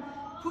خودم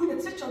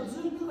پول چه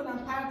زور میکنم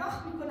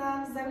پرداخت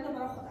میکنم زمین رو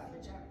برای خودم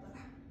بجرم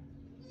دارم.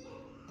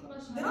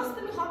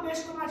 درسته میخوام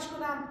بهش کمک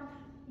کنم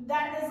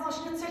در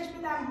ازاش یه چک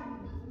بدم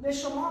به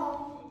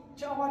شما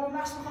که آقا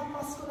نوربخش میخواد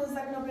پاس کنه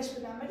زمین رو بهش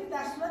بدم ولی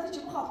در صورتی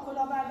که میخواد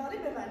کلاهبرداری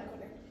به من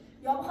کنه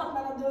یا میخواد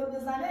منو دور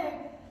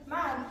بزنه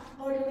من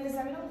قایمه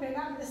زمین رو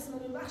فعلا اسم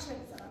نوربخش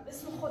نمیزنم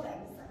اسم خودم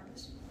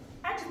میزنمش.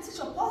 اگه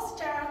چیشو پاس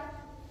کرد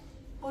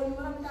قایمه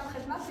رو میدم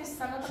خدمتش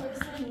سند رو به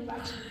اسم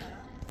نوربخش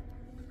میزنم.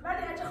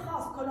 ولی اگه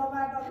خواست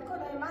کلاهبرداری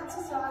کنه من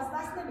چیزی از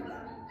دست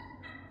نمیدم.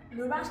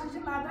 نوربخش میگه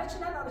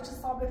مدرکی نداره که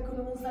ثابت کنه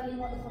اون زمین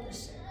مال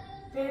خودشه.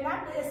 فعلا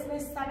به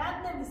اسم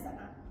سند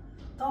نمیزنم.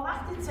 تا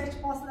وقتی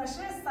چک پاس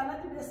نشه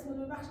سندی به اسم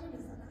نوربخش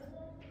نمیزنم.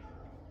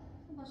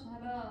 باشه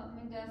حالا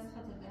من دست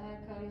خطه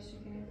هر کاریشی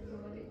که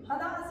نمی‌کنی.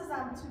 حالا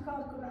عزیزم چی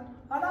کار کنم؟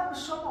 حالا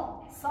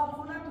شما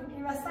صابخونه‌تون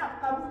این وسط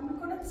قبول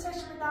میکنه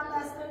چش بدم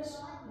دستش؟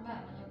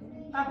 بله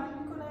قبول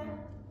میکنه؟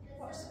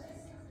 باشه.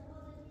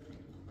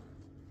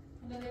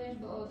 حالا دلش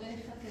به عهده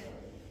خطه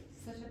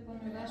سچ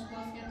نوربخش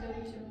باز کرده و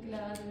میشه که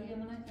لغداری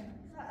ما نکنه.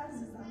 نه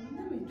عزیزم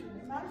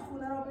نمیتونه. من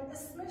خونه را به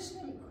اسمش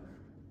نمیکنم.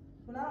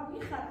 خونه را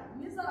میخرم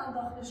میذارم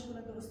داخلش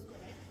خونه درست کنه.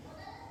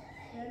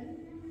 یعنی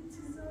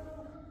چیزا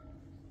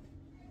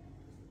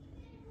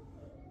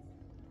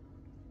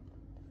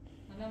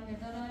حالا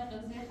مرداد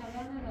قضیه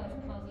خبر نداشت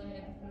میخوان زمین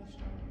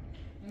بفروشن.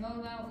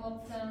 ما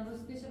چند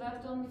روز پیش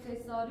رفتم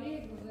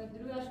میتیساری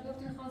درویش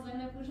گفتیم میخوان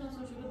زمین بفروشن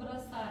سو شروع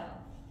برای سرم.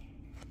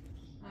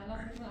 الان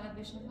فکر کنم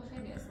بشنفه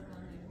خیلی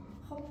استفاده می‌کنم.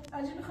 خب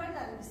اگه میخوای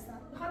ننویسم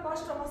میخوای باش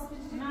تماس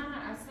بگیری؟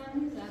 نه اصلا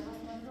نیست. من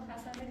رو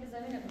اصلا دیگه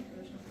زمین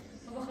بفروشم.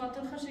 و به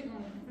خاطر خشگم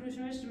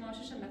فروشمش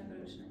ماشینش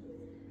نفروشم.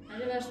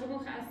 اگه باش بگم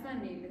اصلا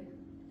نیله.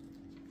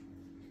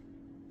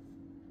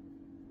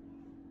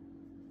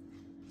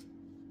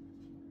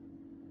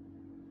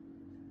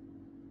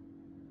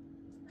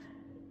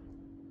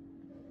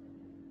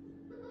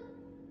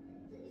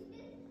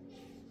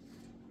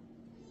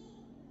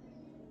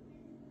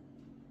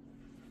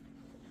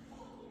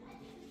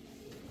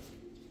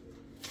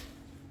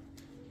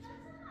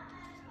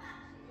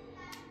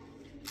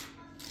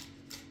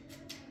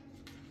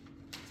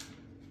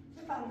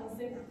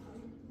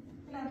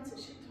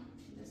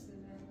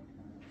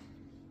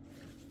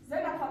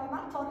 زینب خانم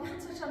من تاریخ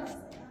چشم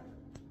نزدم.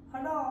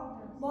 حالا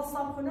با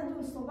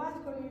صابخونه‌تون صحبت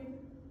کنید.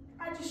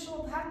 اگه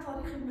شد هر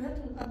تاریخی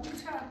بهتون قبول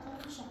کرد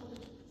تاریخش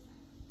خودتون.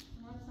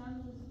 ما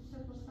چند روز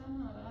بپرسم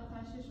حالا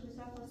 5-6 روز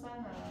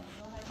بپرسم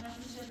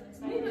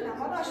میدونم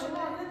حالا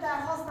شما یه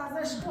درخواست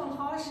ازش کن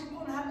خواهشی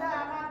کن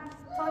حداقل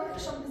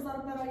تاریخشو بذار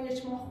برای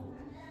 1 ماه.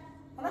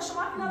 حالا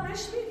شما اینا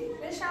بهش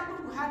میدید بهش هم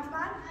بگو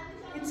حتما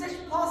این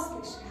چشم پاس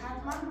بشه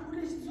حتما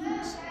پولش زور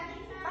بشه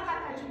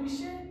فقط اگه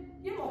میشه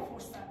یه ماه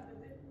فرصت بده.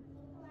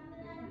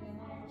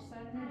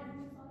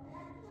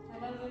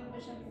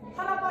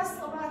 حالا باش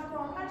صحبت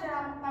کن اگه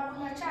هم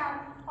قبول نکرد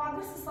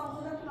آدرس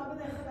صابخونه‌تون رو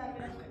بده خودم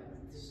میرم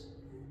خدمتش.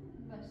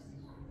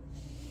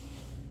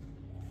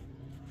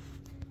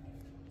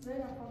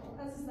 زینب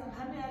خانم عزیزم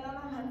همین الان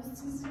هم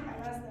هنوز چیزی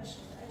عوض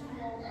نشده. اگه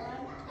واقعا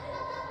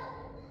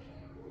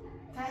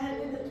ته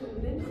دلتون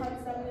نمیخواد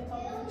زمین تا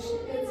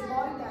بفروشید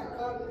اجباری در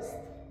کار نیست.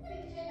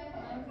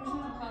 من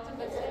فروشم خاطر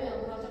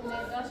بسیارم خاطر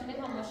مقدارش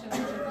نمیخوام باشه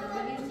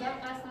ولی زیاد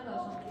قصد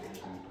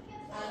نداشتم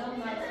الان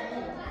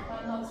مجبور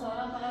تنها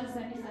سوالم فقط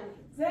زمین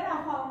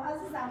زینب خانم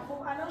عزیزم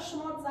خب الان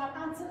شما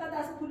ظرفاً چقدر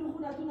از پول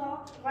خونتون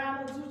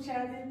رهن و زور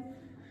کردین؟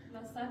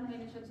 ما 100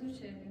 میلیون چطور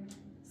چردیم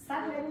 100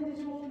 میلیون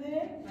دیگه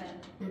مونده؟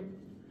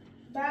 بله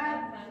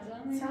بعد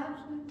 50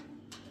 میلیون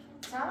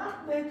چند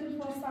وقت بهتون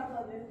فرصت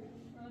داده؟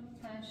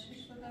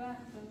 5-6 رو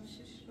وقت دادم 6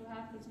 رو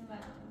 7 روزون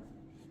وقت دادم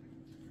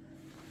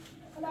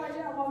حالا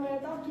اگه آقا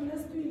مردم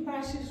تونست توی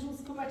این 5-6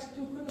 روز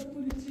کمکتون کنه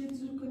پولی چی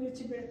جور کنه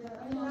چی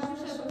بهتره؟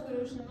 ماشین رو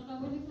فروشنه من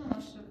قبول نیستم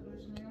ماشین رو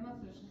فروشنه یا من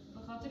فروشنه به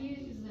خاطر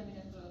یه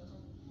زمینه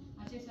براتون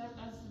هرچی سر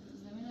از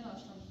زمین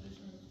داشتم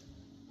فروشنه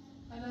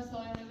حالا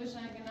سایه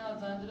بشن که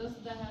نه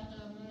درست در حق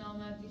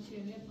نامردی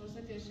چیزی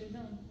فرصت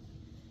ارشیدم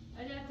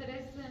اگر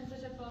ترس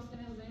انتش پاس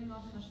کنه زمین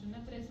معاف نشد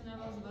نه ترس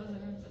نواز باز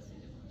زمین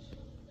تسیده باشه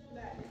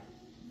بله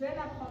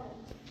زینب خانم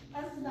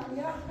عزیزم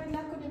یه وقت فکر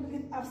نکنیم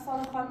بگید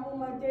افسانه خانم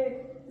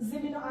اومده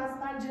زمین رو از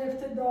من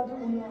گرفته داده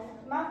اونا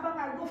من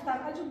فقط گفتم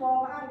اگه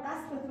واقعا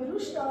قصد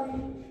فروش داری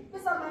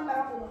بذار من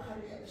برام اونا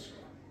خریدارش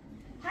کنم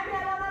همین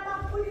الان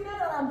من پولی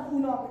ندارم به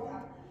اونا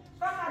بدم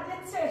فقط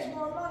یه چشم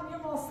یه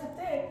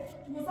واسطه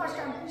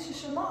گذاشتم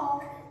پیش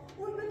شما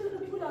اون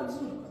بدون پول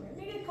زور کنه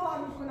میگه کار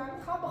میکنم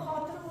میخوام به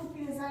خاطر اون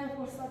پیرزن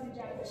فرصتی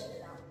جلبش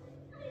بدم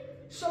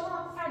شما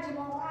اگه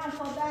واقعا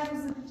تا 10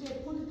 روز دیگه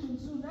پولتون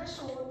زور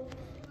نشد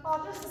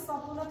آدرس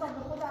صابونات رو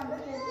به خودم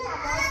بده من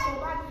باید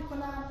صحبت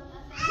میکنم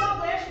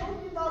یا بهش پول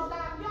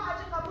میدازم یا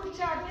اگه قبول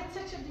کرد یه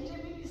چک دیگه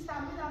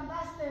می‌نویسم میدم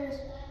دستش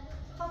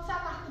تا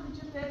چند وقت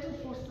دیگه بهتون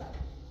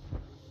فرصت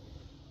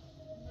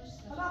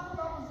حالا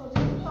خدا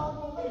بزرگی تا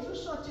موقع جور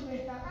شد چی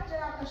بهتر اگر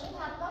هم نشد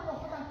حتما با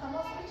خودم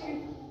تماس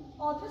بگیر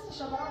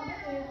آدرسش رو برام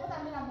بده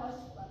خودم میرم باید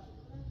صحبت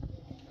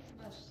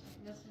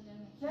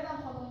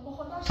زینب خانم به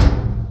خدا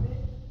شکر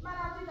من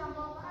هم دیدم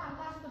واقعا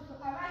قصد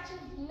اول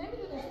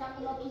نمیدونستم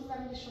اونا تو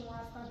زمین شما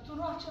هستن تو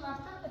راه که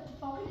رفتم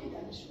اتفاقی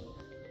دیدنشون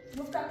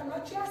گفتم اونا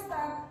کی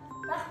هستن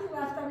وقتی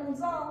رفتم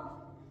اونجا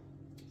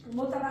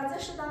متوجه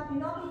شدم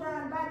اینا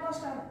بودن بعد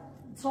داشتن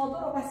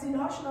چادر و وسیله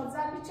هاشون رو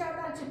زن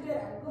می‌کردن که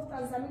برن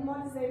گفتن زمین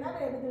مال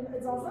زینبه بدون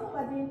اجازه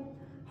اومدیم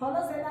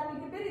حالا زینب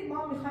میگه برید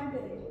ما میخوایم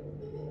بریم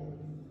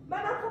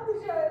منم خب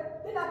دیگه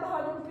دلم به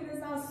حال اون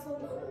پیرزن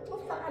سوخت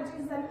گفتم اگه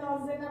این زمین ها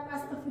زینب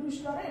قصد فروش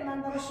داره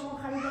من برای شما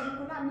خریداری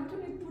کنم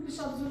میتونید پولش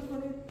رو زور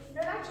کنید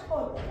برن چه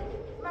قول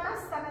منم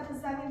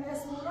سند زمین به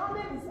اسم اونا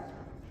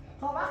نمیزنم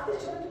تا وقتی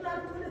چه بدونم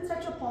پول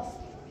چک و پاس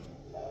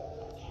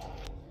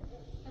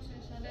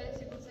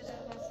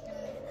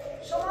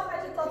شما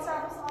اگه تا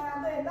چند روز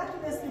آینده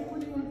نتونستی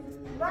پولی اون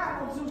رهن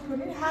رو زور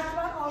کنید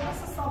حتما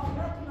آدرس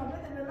صابونتون رو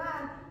بده به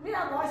من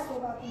میرم باهاش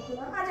صحبت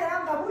میکنم اگه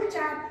هم قبول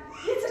کرد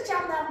یه چه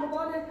کم در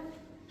مقابل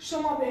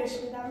شما بهش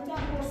میدم میگم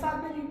فرصت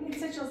بدیم این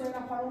چه چه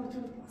زینب خانم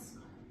میتونه پاس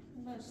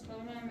کنه باشه تا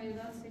من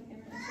میدان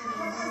سیکنم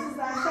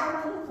عزیزم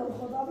شرمنده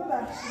خدا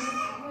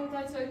ببخشید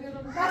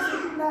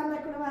دستتون در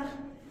نکنه من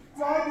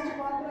زاید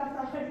اینجا باید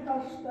برفتم خیلی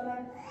کارش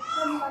دارن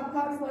من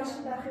کاری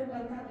باشید در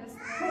خدمتم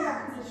خیلی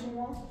عزیز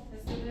شما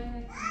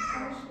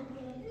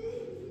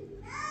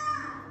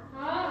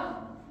ها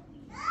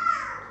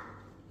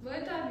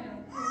باید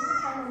تابیم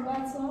خانم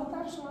بچه ها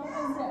تر شما رو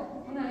ازد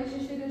اون عیشه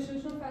شده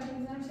شوشون فرد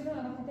میزنم چرا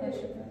الان خوب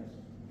شده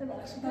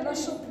ببخشید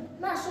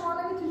نه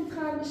شما نمیتونید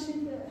خرم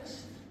بشید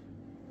ببخشید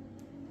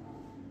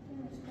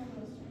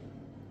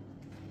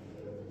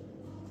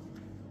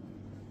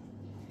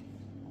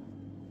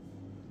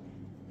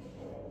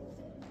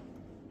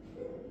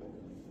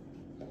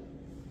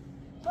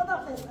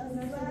خداحافظ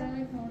عزیزم